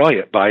destroy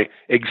it by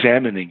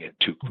examining it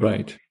too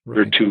quickly, right.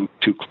 Or too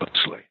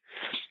closely.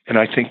 And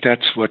I think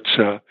that's what,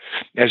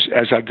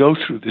 as I go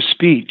through the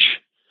speech,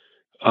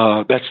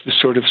 that's the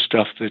sort of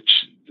stuff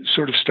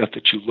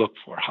that you look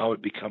for, how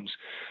it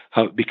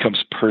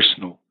becomes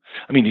personal.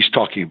 I mean, he's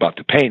talking about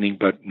the painting,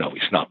 but no,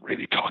 he's not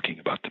really talking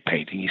about the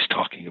painting. He's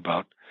talking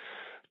about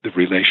the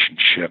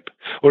relationship,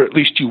 or at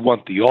least you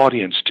want the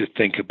audience to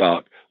think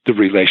about the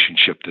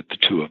relationship that the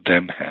two of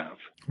them have.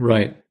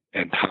 Right.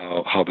 And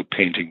how the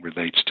painting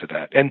relates to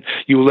that. And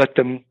you let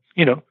them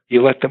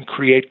you let them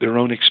create their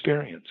own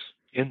experience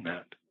in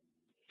that.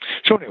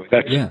 So anyway,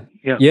 that's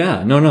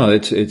No,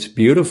 it's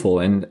beautiful,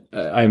 and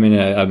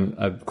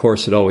of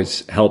course, it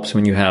always helps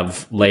when you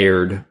have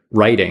layered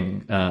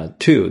writing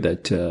too.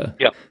 That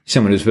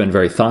someone who's been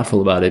very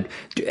thoughtful about it.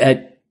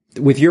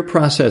 With your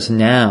process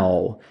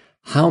now,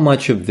 how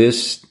much of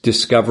this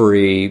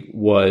discovery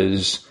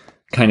was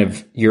kind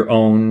of your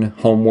own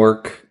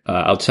homework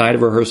outside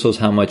of rehearsals?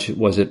 How much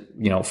was it,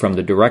 from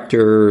the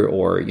director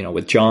or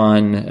with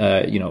John,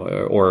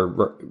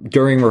 or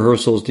during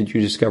rehearsals? Did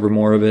you discover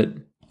more of it?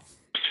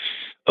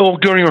 Oh,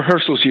 during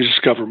rehearsals, you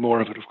discover more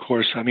of it, of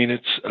course. I mean,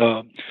 it's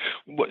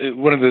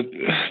one of the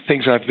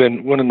things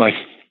one of my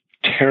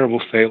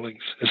terrible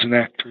failings as an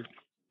actor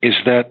is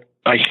that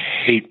I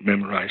hate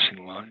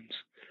memorizing lines.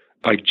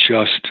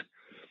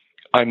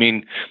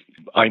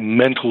 I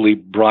mentally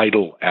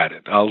bridle at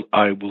it.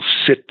 I will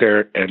sit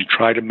there and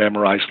try to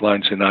memorize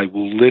lines, and I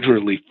will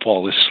literally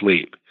fall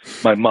asleep.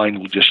 My mind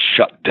will just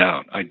shut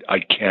down. I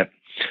can't.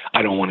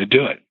 I don't want to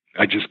do it.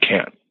 I just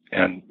can't.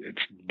 And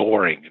it's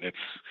boring, and it's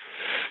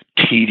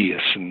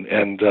tedious.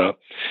 And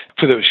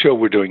for the show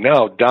we're doing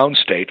now,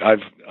 Downstate,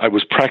 I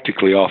was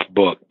practically off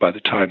book by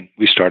the time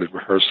we started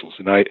rehearsals,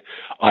 and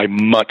I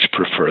much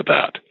prefer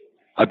that.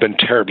 I've been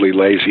terribly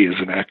lazy as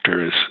an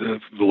actor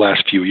the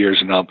last few years,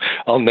 and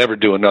I'll never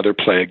do another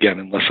play again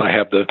unless I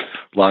have the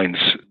lines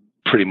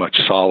pretty much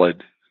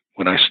solid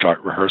when I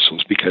start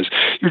rehearsals, because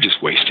you're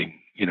just wasting,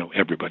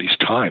 everybody's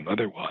time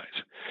otherwise.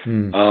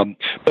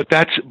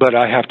 But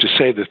I have to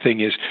say, the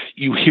thing is,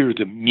 you hear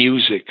the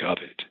music of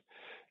it,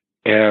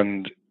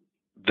 and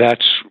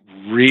that's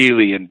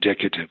really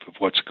indicative of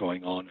what's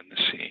going on in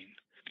the scene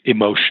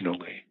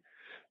emotionally.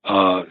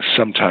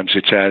 Sometimes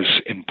it's as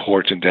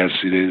important as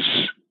it is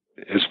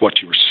as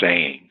what you're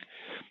saying.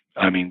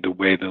 I mean, the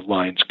way the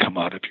lines come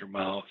out of your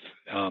mouth.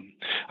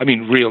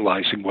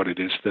 Realizing what it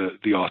is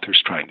the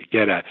author's trying to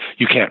get at.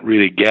 You can't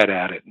really get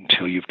at it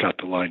until you've got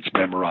the lines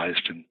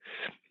memorized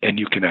and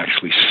you can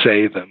actually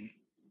say them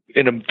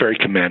in a very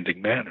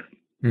commanding manner.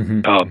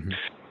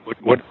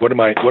 What am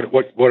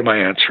I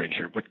answering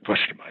here? What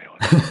question am I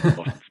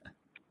on?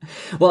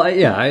 Well,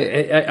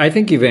 I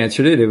think you've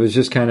answered it. It was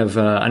just kind of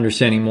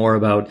understanding more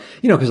about,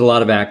 because a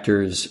lot of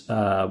actors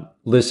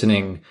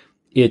listening,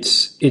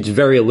 it's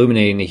very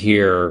illuminating to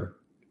hear,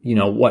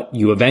 what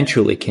you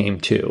eventually came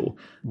to,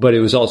 but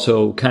it was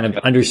also kind of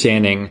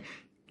understanding,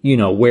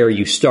 where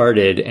you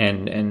started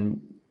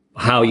and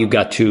how you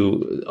got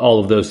to all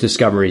of those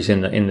discoveries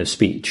in the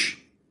speech.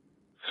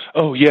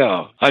 Oh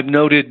yeah, I've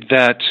noted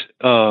that.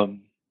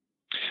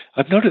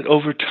 I've noted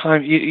over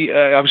time.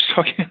 I was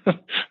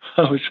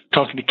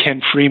talking to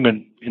Ken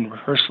Freeman in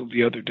rehearsal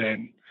the other day.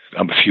 And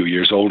I'm a few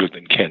years older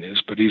than Ken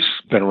is, but he's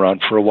been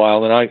around for a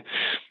while. And I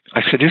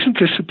said, "Isn't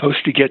this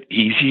supposed to get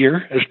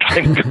easier as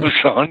time goes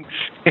on?"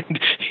 And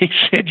he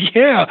said,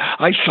 "Yeah,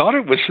 I thought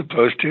it was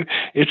supposed to.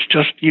 It's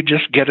just you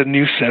just get a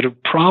new set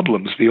of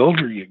problems the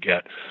older you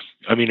get.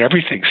 I mean,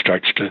 everything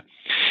starts to.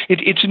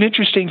 It's an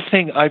interesting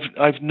thing.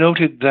 I've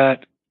noted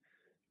that."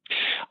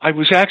 I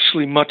was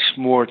actually much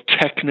more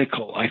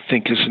technical, I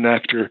think, as an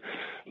actor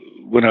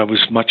when I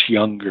was much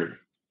younger.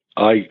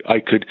 I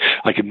could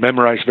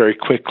memorize very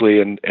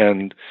quickly,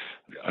 and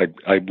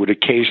I would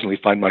occasionally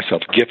find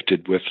myself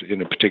gifted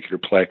in a particular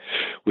play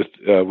with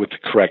the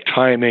correct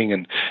timing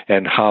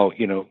and how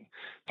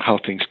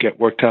things get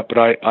worked out. But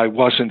I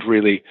wasn't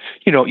really,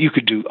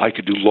 I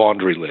could do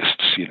laundry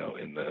lists,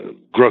 in the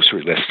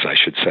grocery lists, I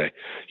should say,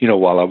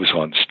 while I was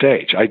on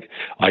stage.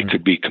 I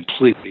could be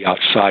completely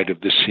outside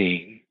of the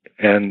scene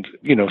and,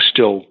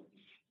 still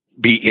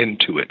be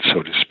into it,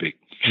 so to speak.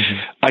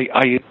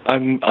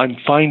 I'm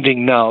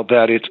finding now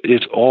that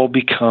it all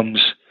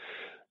becomes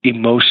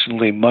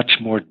emotionally much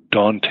more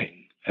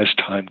daunting as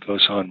time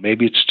goes on.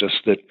 Maybe it's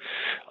just that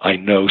I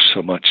know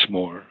so much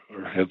more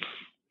or have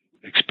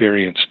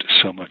experienced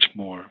so much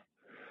more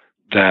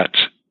that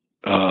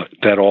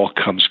all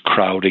comes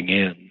crowding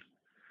in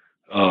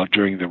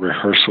during the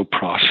rehearsal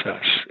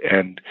process,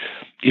 and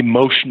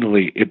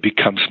emotionally it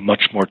becomes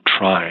much more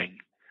trying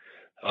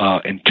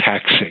and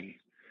taxing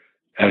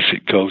as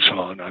it goes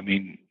on. I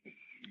mean,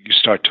 you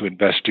start to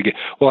investigate.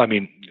 Well, I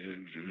mean,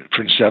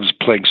 for instance, I was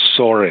playing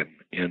Soren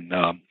in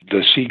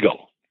The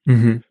Seagull,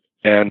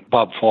 and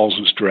Bob Falls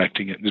was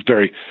directing it. It was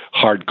very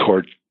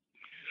hardcore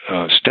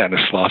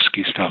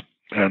Stanislavski stuff,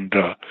 and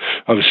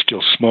I was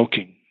still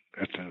smoking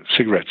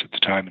cigarettes at the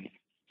time,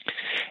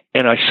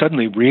 and I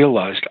suddenly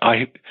realized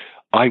I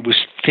was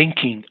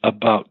thinking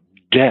about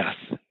death,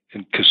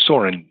 and because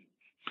Soren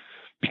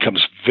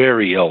becomes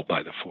very ill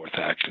by the fourth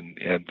act,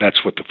 and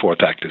that's what the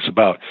fourth act is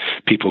about.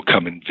 People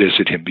come and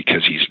visit him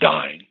because he's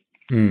dying.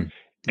 And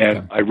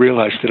I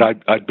realized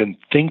that I'd been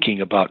thinking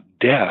about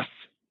death,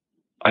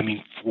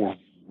 for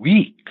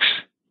weeks.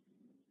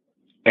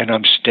 And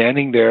I'm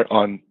standing there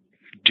on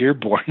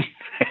Dearborn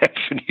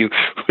Avenue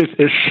with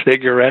a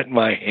cigarette in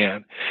my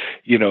hand,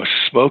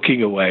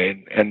 smoking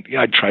away. And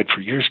I tried for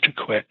years to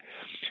quit.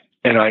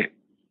 And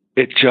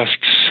it just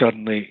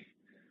suddenly...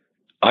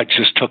 I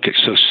just took it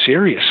so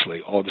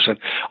seriously. All of a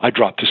sudden, I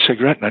dropped the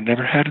cigarette, and I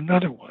never had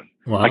another one.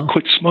 I Wow.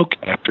 quit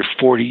smoking after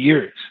 40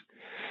 years.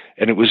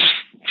 And it was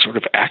sort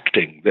of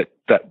acting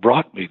that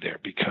brought me there,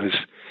 because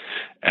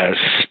as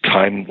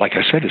time, like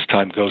I said, as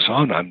time goes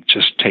on, I'm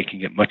just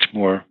taking it much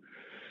more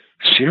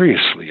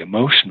seriously,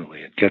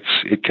 emotionally. It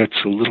gets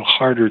a little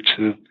harder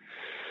to,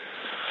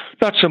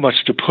 not so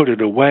much to put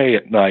it away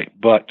at night,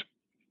 but,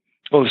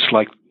 well, it's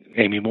like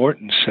Amy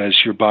Morton says,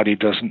 your body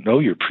doesn't know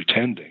you're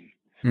pretending.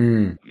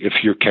 Mm.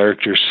 If your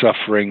character's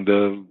suffering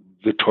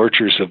the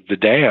tortures of the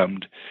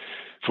damned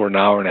for an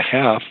hour and a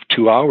half,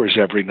 2 hours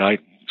every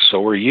night,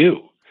 so are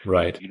you.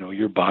 Right.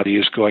 Your body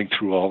is going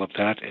through all of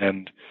that.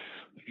 And,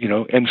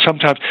 and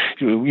sometimes,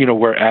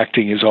 where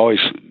acting is always,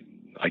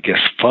 I guess,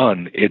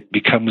 fun, it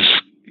becomes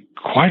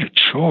quite a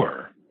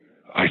chore.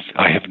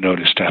 I have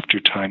noticed after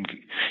time,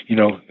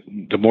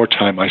 the more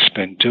time I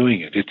spend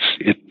doing it,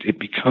 it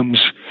becomes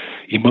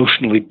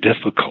emotionally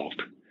difficult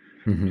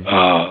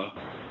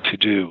to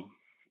do.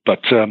 But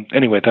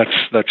anyway,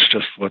 that's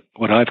just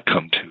what I've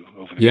come to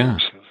over the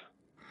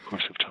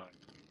course of time.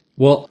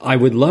 Well, I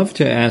would love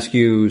to ask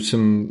you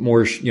some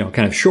more,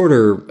 kind of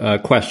shorter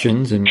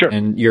questions, and Sure.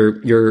 and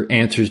your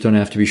answers don't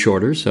have to be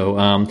shorter.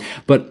 So,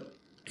 but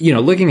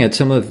looking at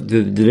some of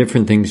the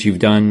different things you've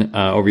done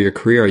over your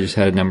career, I just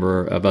had a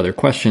number of other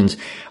questions.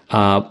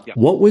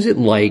 What was it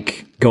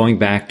like going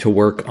back to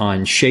work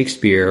on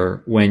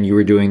Shakespeare when you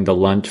were doing the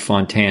Lunt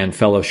Fontanne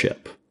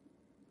Fellowship?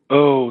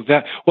 Oh,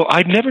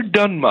 I'd never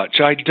done much.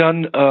 I've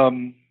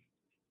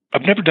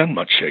never done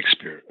much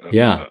Shakespeare.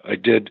 I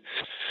did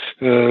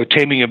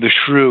Taming of the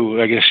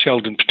Shrew. I guess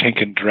Sheldon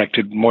Patinkin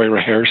directed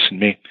Moira Harris and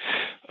me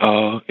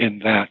in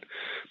that.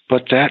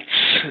 But that's,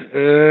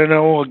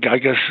 no, I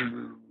guess.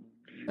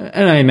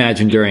 And I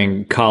imagine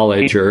during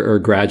college or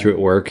graduate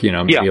work,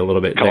 maybe a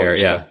little bit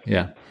college, there.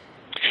 Yeah.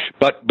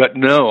 But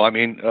no, I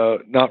mean,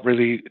 not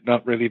really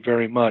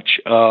very much.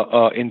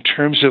 In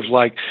terms of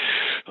like,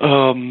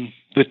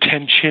 the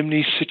Ten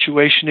Chimneys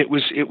situation, it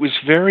was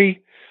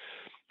very,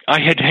 I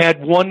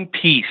had one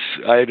piece,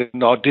 I had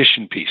an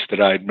audition piece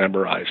that I had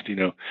memorized,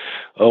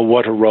 oh,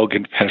 what a rogue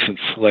and peasant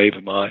slave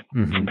am I,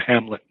 from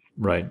Hamlet.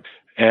 Right.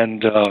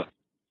 And,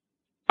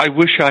 I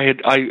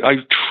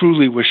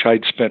truly wish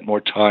I'd spent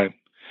more time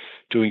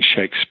doing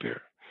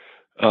Shakespeare.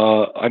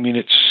 I mean,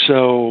 it's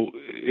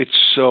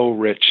so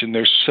rich, and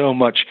there's so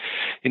much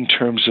in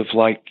terms of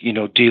like,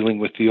 dealing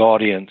with the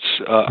audience.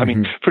 I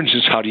mean, for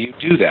instance, how do you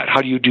do that?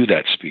 How do you do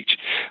that speech?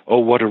 Oh,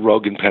 what a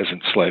rogue and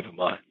peasant slave am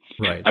I?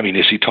 Right. I mean,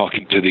 is he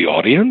talking to the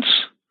audience?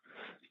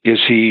 Is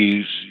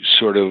he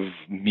sort of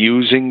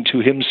musing to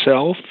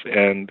himself?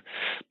 And,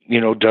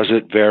 does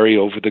it vary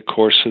over the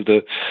course of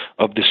the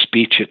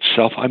speech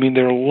itself? I mean,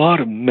 there are a lot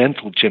of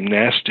mental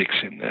gymnastics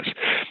in this.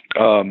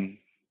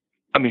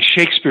 I mean,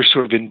 Shakespeare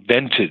sort of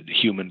invented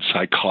human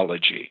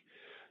psychology.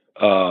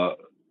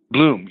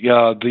 Bloom,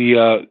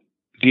 the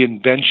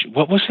invention.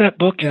 What was that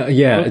book?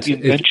 It's the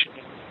invention.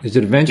 Is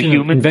it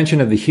Invention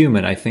of the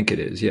Human? I think it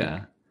is.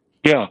 Yeah.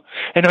 Yeah,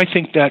 and I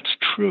think that's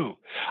true.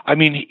 I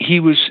mean, he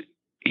was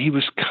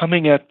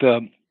coming at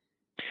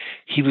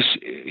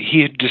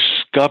he had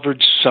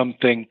discovered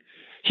something.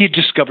 He had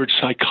discovered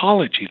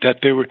psychology,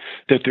 that there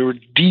were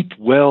deep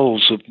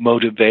wells of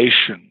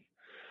motivation.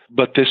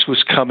 But this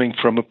was coming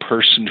from a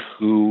person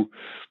who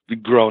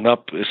had grown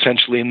up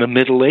essentially in the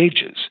Middle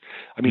Ages.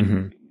 I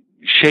mean,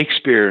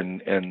 Shakespeare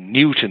and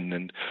Newton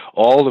and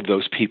all of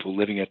those people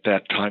living at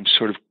that time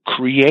sort of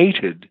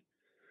created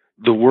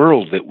the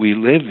world that we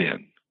live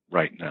in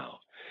right now.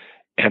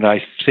 And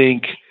I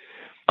think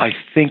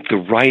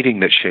the writing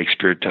that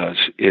Shakespeare does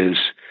is,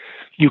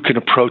 you can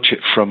approach it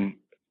from,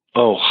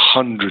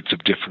 hundreds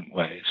of different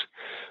ways.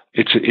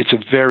 It's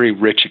a very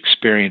rich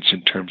experience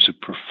in terms of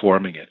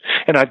performing it.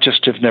 And I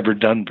just have never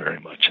done very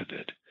much of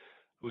it.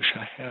 I wish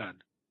I had.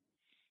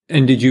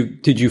 And did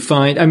you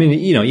find, I mean,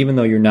 even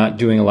though you're not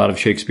doing a lot of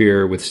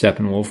Shakespeare with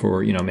Steppenwolf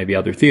or, maybe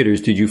other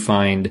theaters, did you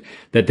find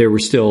that there were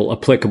still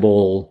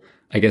applicable,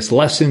 I guess,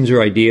 lessons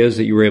or ideas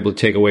that you were able to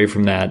take away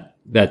from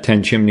that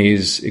Ten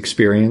Chimneys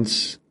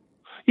experience?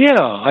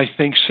 Yeah, I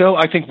think so.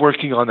 I think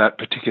working on that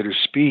particular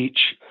speech,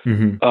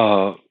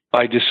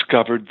 I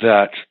discovered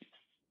that,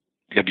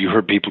 have you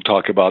heard people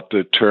talk about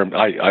the term,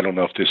 I don't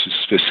know if this is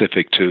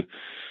specific to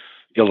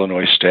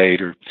Illinois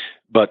State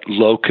but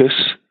locus?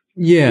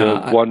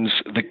 Yeah.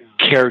 The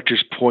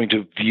character's point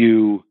of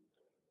view,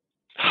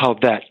 how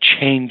that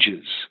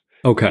changes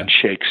in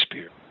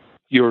Shakespeare.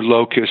 Your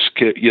locus,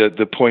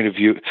 the point of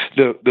view,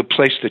 the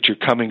place that you're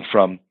coming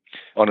from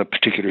on a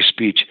particular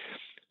speech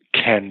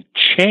can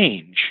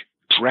change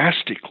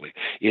drastically.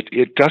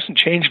 It doesn't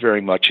change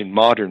very much in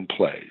modern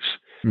plays.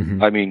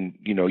 I mean,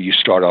 you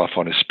start off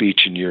on a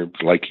speech and you're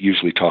like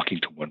usually talking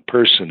to one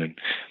person,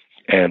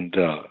 and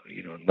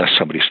unless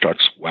somebody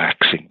starts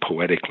waxing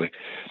poetically,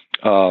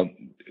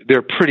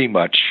 they're pretty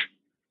much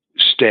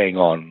staying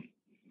on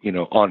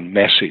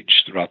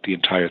message throughout the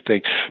entire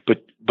thing.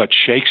 But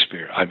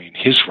Shakespeare, I mean,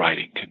 his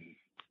writing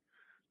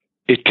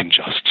can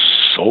just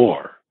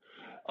soar.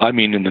 I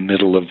mean, in the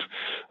middle of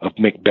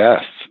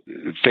Macbeth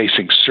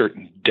facing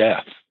certain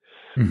death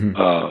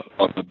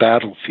on the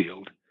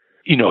battlefield,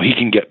 he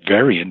can get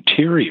very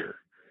interior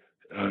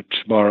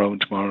tomorrow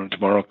and tomorrow and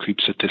tomorrow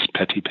creeps at this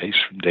petty pace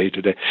from day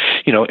to day,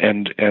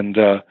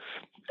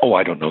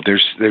 I don't know.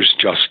 There's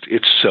just,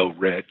 it's so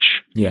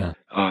rich. Yeah.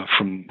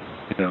 And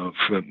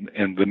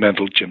the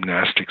mental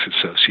gymnastics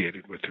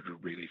associated with it are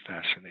really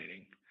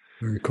fascinating.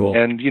 Very cool.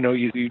 And,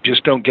 you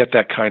just don't get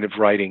that kind of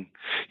writing.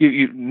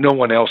 No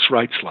one else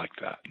writes like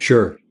that.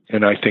 Sure.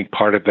 And I think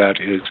part of that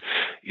is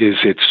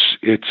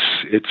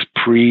it's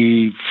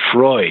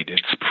pre-Freud.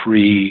 It's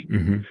pre,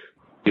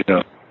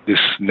 this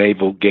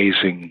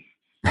navel-gazing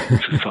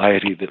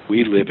society that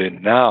we live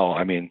in now.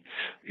 I mean,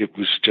 it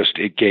was just,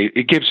 it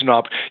gives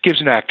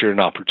an actor an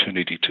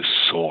opportunity to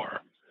soar.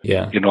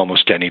 Yeah. In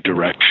almost any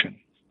direction.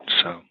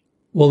 So.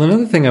 Well,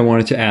 another thing I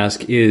wanted to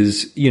ask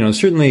is,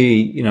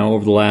 certainly,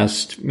 over the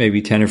last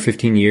maybe 10 or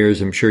 15 years,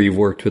 I'm sure you've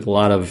worked with a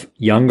lot of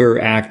younger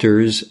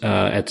actors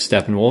at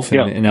Steppenwolf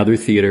and other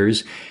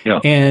theaters. Yeah.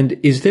 And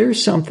is there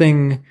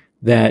something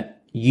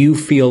that you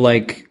feel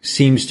like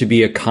seems to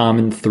be a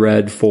common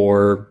thread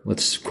for,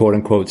 let's quote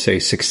unquote say,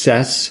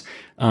 success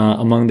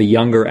among the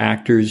younger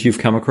actors you've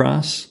come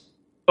across?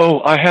 Oh,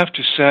 I have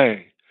to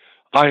say,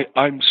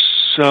 I'm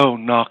so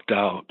knocked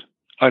out.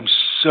 I'm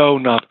so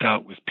knocked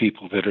out with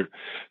people that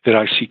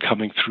I see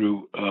coming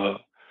through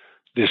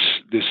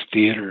this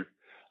theater.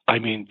 I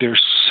mean, they're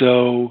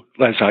so,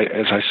 as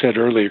I said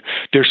earlier,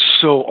 they're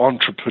so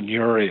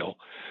entrepreneurial.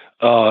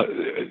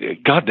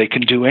 God, they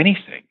can do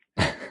anything.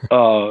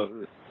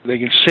 They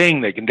can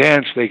sing, they can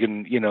dance, they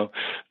can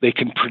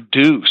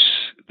produce,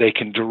 they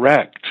can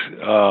direct,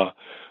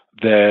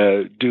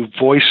 they do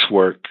voice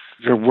work.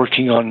 They're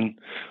working on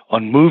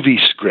movie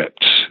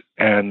scripts.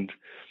 And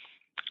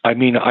I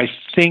mean, I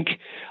think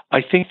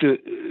that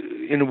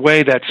in a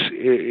way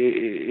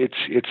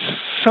it's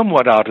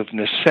somewhat out of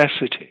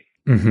necessity,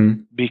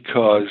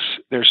 because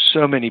there's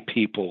so many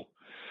people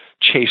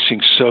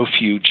chasing so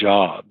few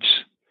jobs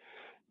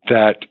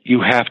that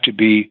you have to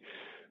be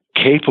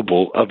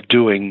capable of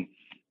doing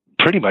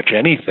pretty much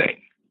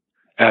anything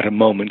at a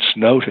moment's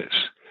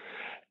notice.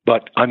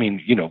 But I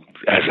mean,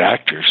 as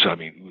actors, I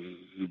mean,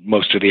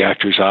 most of the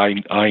actors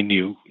I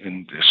knew,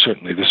 and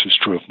certainly this was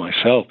true of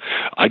myself,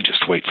 I'd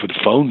just wait for the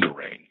phone to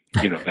ring.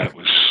 That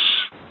was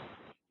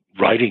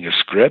writing a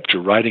script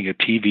or writing a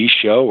TV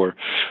show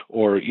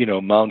or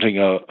mounting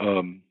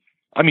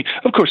I mean,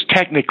 of course,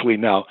 technically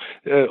now,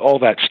 all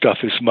that stuff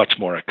is much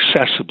more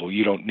accessible.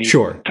 You don't need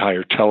an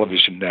entire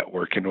television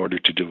network in order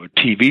to do a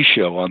TV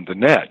show on the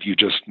net. You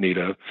just need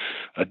a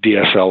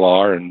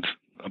DSLR and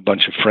a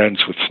bunch of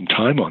friends with some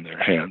time on their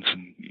hands,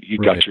 and you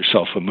got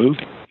yourself a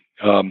movie.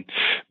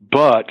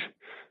 But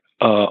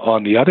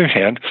on the other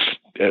hand,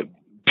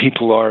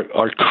 people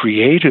are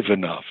creative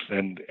enough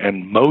and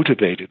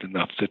motivated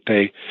enough that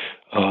they,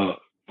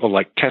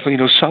 like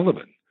Kathleen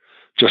O'Sullivan,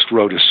 just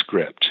wrote a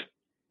script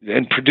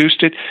and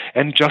produced it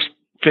and just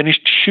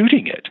finished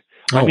shooting it.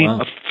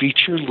 A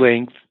feature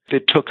length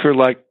that took her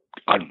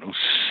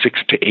 6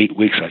 to 8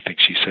 weeks, I think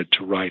she said,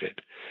 to write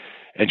it.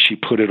 And she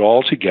put it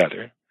all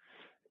together.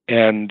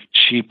 And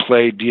she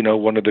played,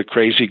 one of the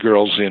crazy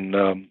girls in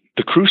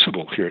The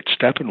Crucible here at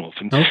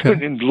Steppenwolf, and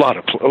a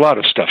lot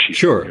of stuff she's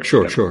sure.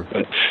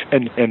 But,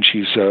 and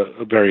she's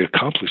a very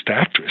accomplished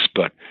actress.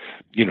 But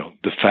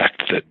the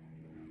fact that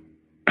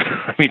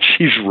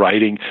she's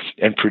writing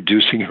and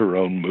producing her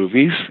own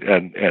movies,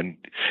 and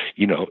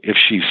if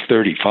she's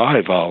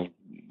 35, I'll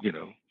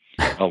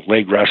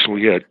leg wrestle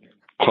you at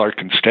Clark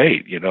and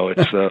State.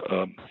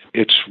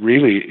 It's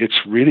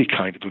really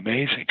kind of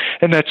amazing,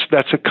 and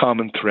that's a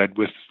common thread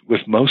with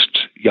most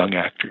young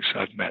actors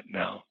I've met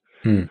now.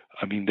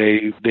 I mean,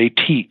 they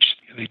teach,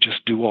 they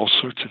just do all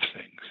sorts of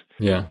things.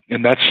 Yeah,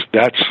 and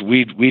that's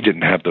we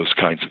didn't have those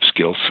kinds of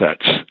skill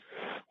sets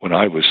when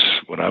I was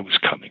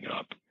coming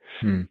up.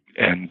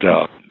 And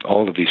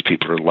all of these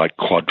people are like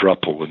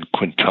quadruple and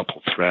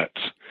quintuple threats,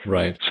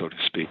 right, so to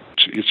speak.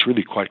 It's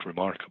really quite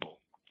remarkable.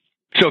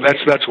 So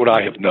that's what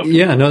I have noticed.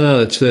 Yeah,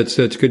 no, that's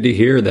good to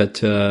hear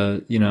that.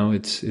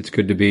 It's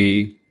good to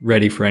be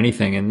ready for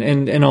anything,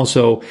 and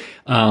also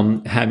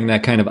having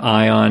that kind of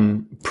eye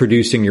on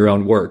producing your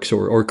own works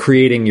or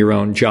creating your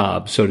own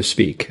job, so to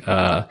speak.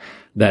 That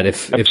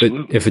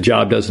if a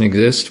job doesn't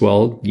exist,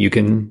 well, you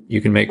can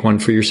make one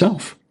for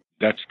yourself.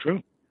 That's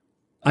true.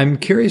 I'm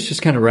curious,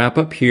 just kind of wrap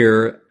up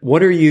here.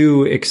 What are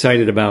you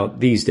excited about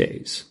these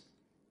days?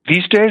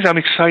 These days, I'm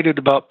excited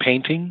about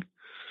painting.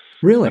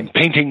 Really? I'm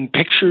painting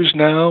pictures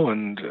now,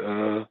 and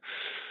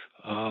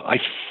I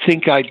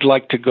think I'd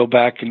like to go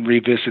back and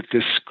revisit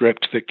this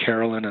script that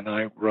Carolyn and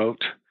I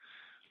wrote.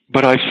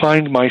 But I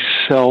find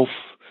myself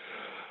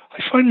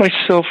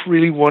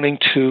really wanting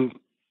to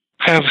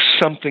have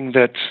something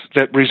that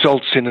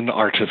results in an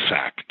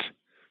artifact.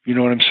 You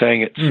know what I'm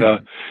saying?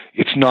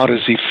 It's not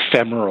as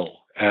ephemeral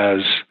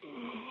as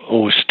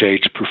a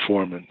stage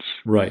performance.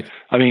 Right.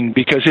 I mean,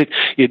 because it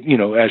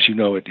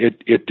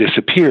it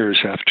disappears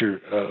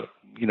after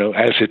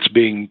as it's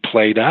being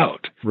played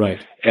out.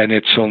 Right. And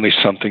it's only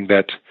something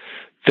that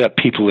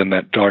people in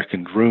that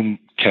darkened room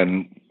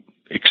can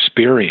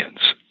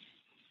experience.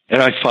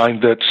 And I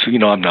find that,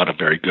 I'm not a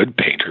very good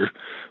painter,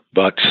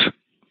 but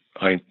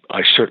I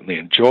certainly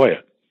enjoy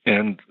it.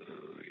 and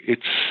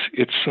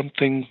it's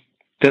something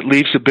that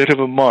leaves a bit of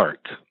a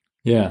mark.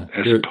 Yeah,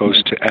 as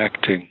opposed to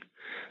acting.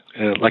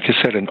 Like I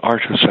said, an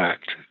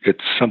artifact. It's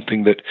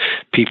something that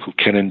people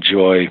can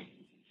enjoy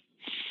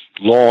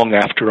long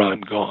after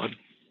I'm gone.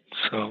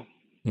 So,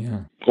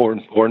 yeah, or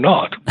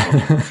not.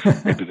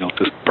 Maybe they'll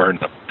just burn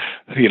them.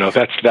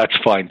 That's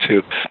fine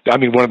too. I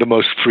mean, one of the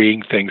most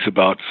freeing things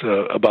about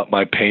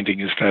my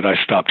painting is that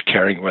I stopped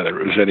caring whether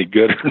it was any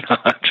good or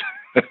not.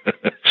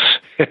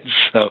 And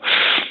so,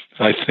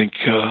 I think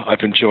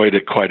I've enjoyed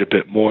it quite a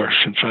bit more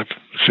since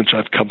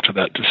I've come to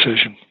that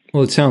decision.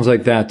 Well, it sounds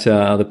like that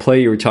the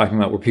play you were talking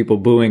about, where people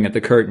booing at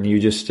the curtain, you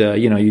just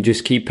you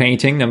just keep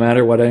painting no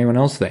matter what anyone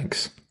else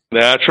thinks.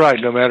 That's right.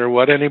 No matter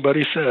what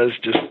anybody says,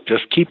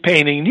 just keep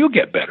painting, and you'll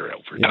get better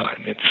over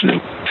time.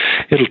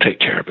 It'll take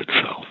care of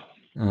itself.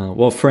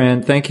 Well,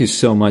 Fran, thank you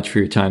so much for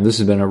your time. This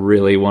has been a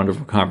really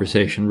wonderful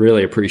conversation.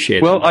 Really appreciate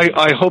it. Well,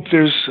 I hope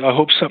there's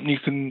something you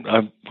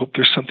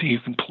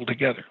can pull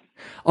together.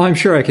 Oh, I'm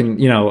sure I can,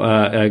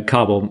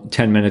 cobble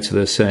 10 minutes of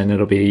this and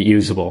it'll be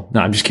usable. No,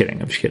 I'm just kidding.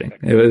 It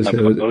was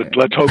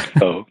let's hope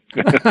so.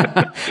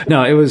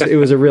 No, it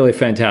was a really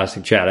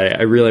fantastic chat.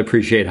 I really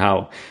appreciate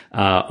how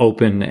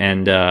open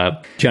and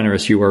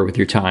generous you were with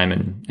your time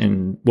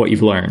and what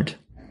you've learned.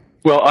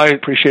 Well, I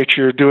appreciate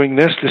your doing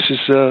this. This is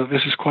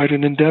quite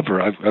an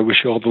endeavor. I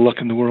wish you all the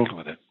luck in the world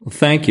with it. Well,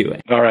 thank you.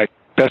 All right.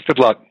 Best of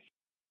luck.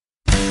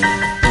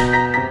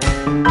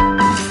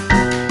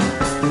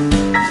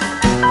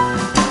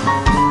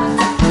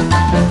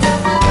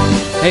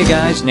 Hey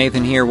guys,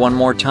 Nathan here one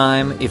more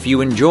time. If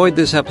you enjoyed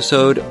this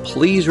episode,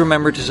 please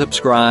remember to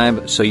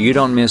subscribe so you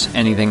don't miss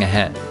anything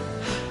ahead.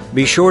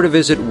 Be sure to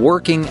visit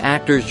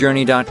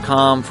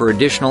workingactorsjourney.com for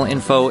additional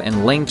info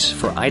and links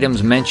for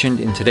items mentioned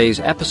in today's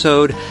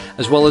episode,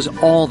 as well as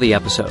all the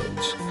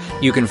episodes.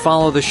 You can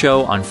follow the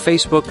show on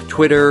Facebook,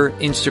 Twitter,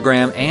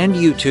 Instagram, and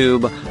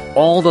YouTube.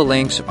 All the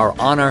links are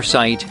on our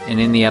site and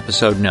in the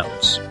episode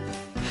notes.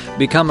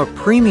 Become a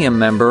premium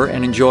member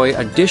and enjoy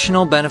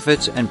additional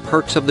benefits and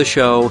perks of the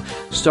show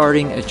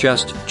starting at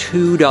just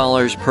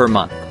 $2 per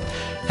month.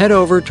 Head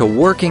over to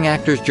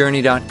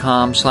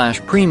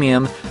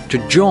workingactorsjourney.com/premium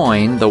to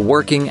join the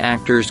Working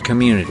Actors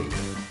community.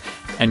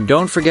 And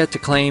don't forget to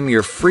claim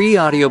your free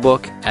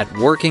audiobook at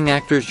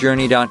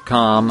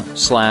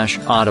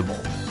workingactorsjourney.com/audible.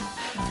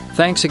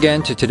 Thanks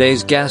again to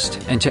today's guest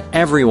and to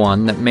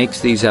everyone that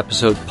makes these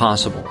episodes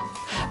possible.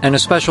 And a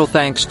special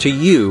thanks to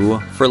you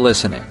for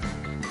listening.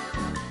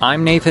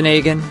 I'm Nathan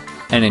Agin,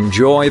 and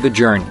enjoy the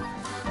journey.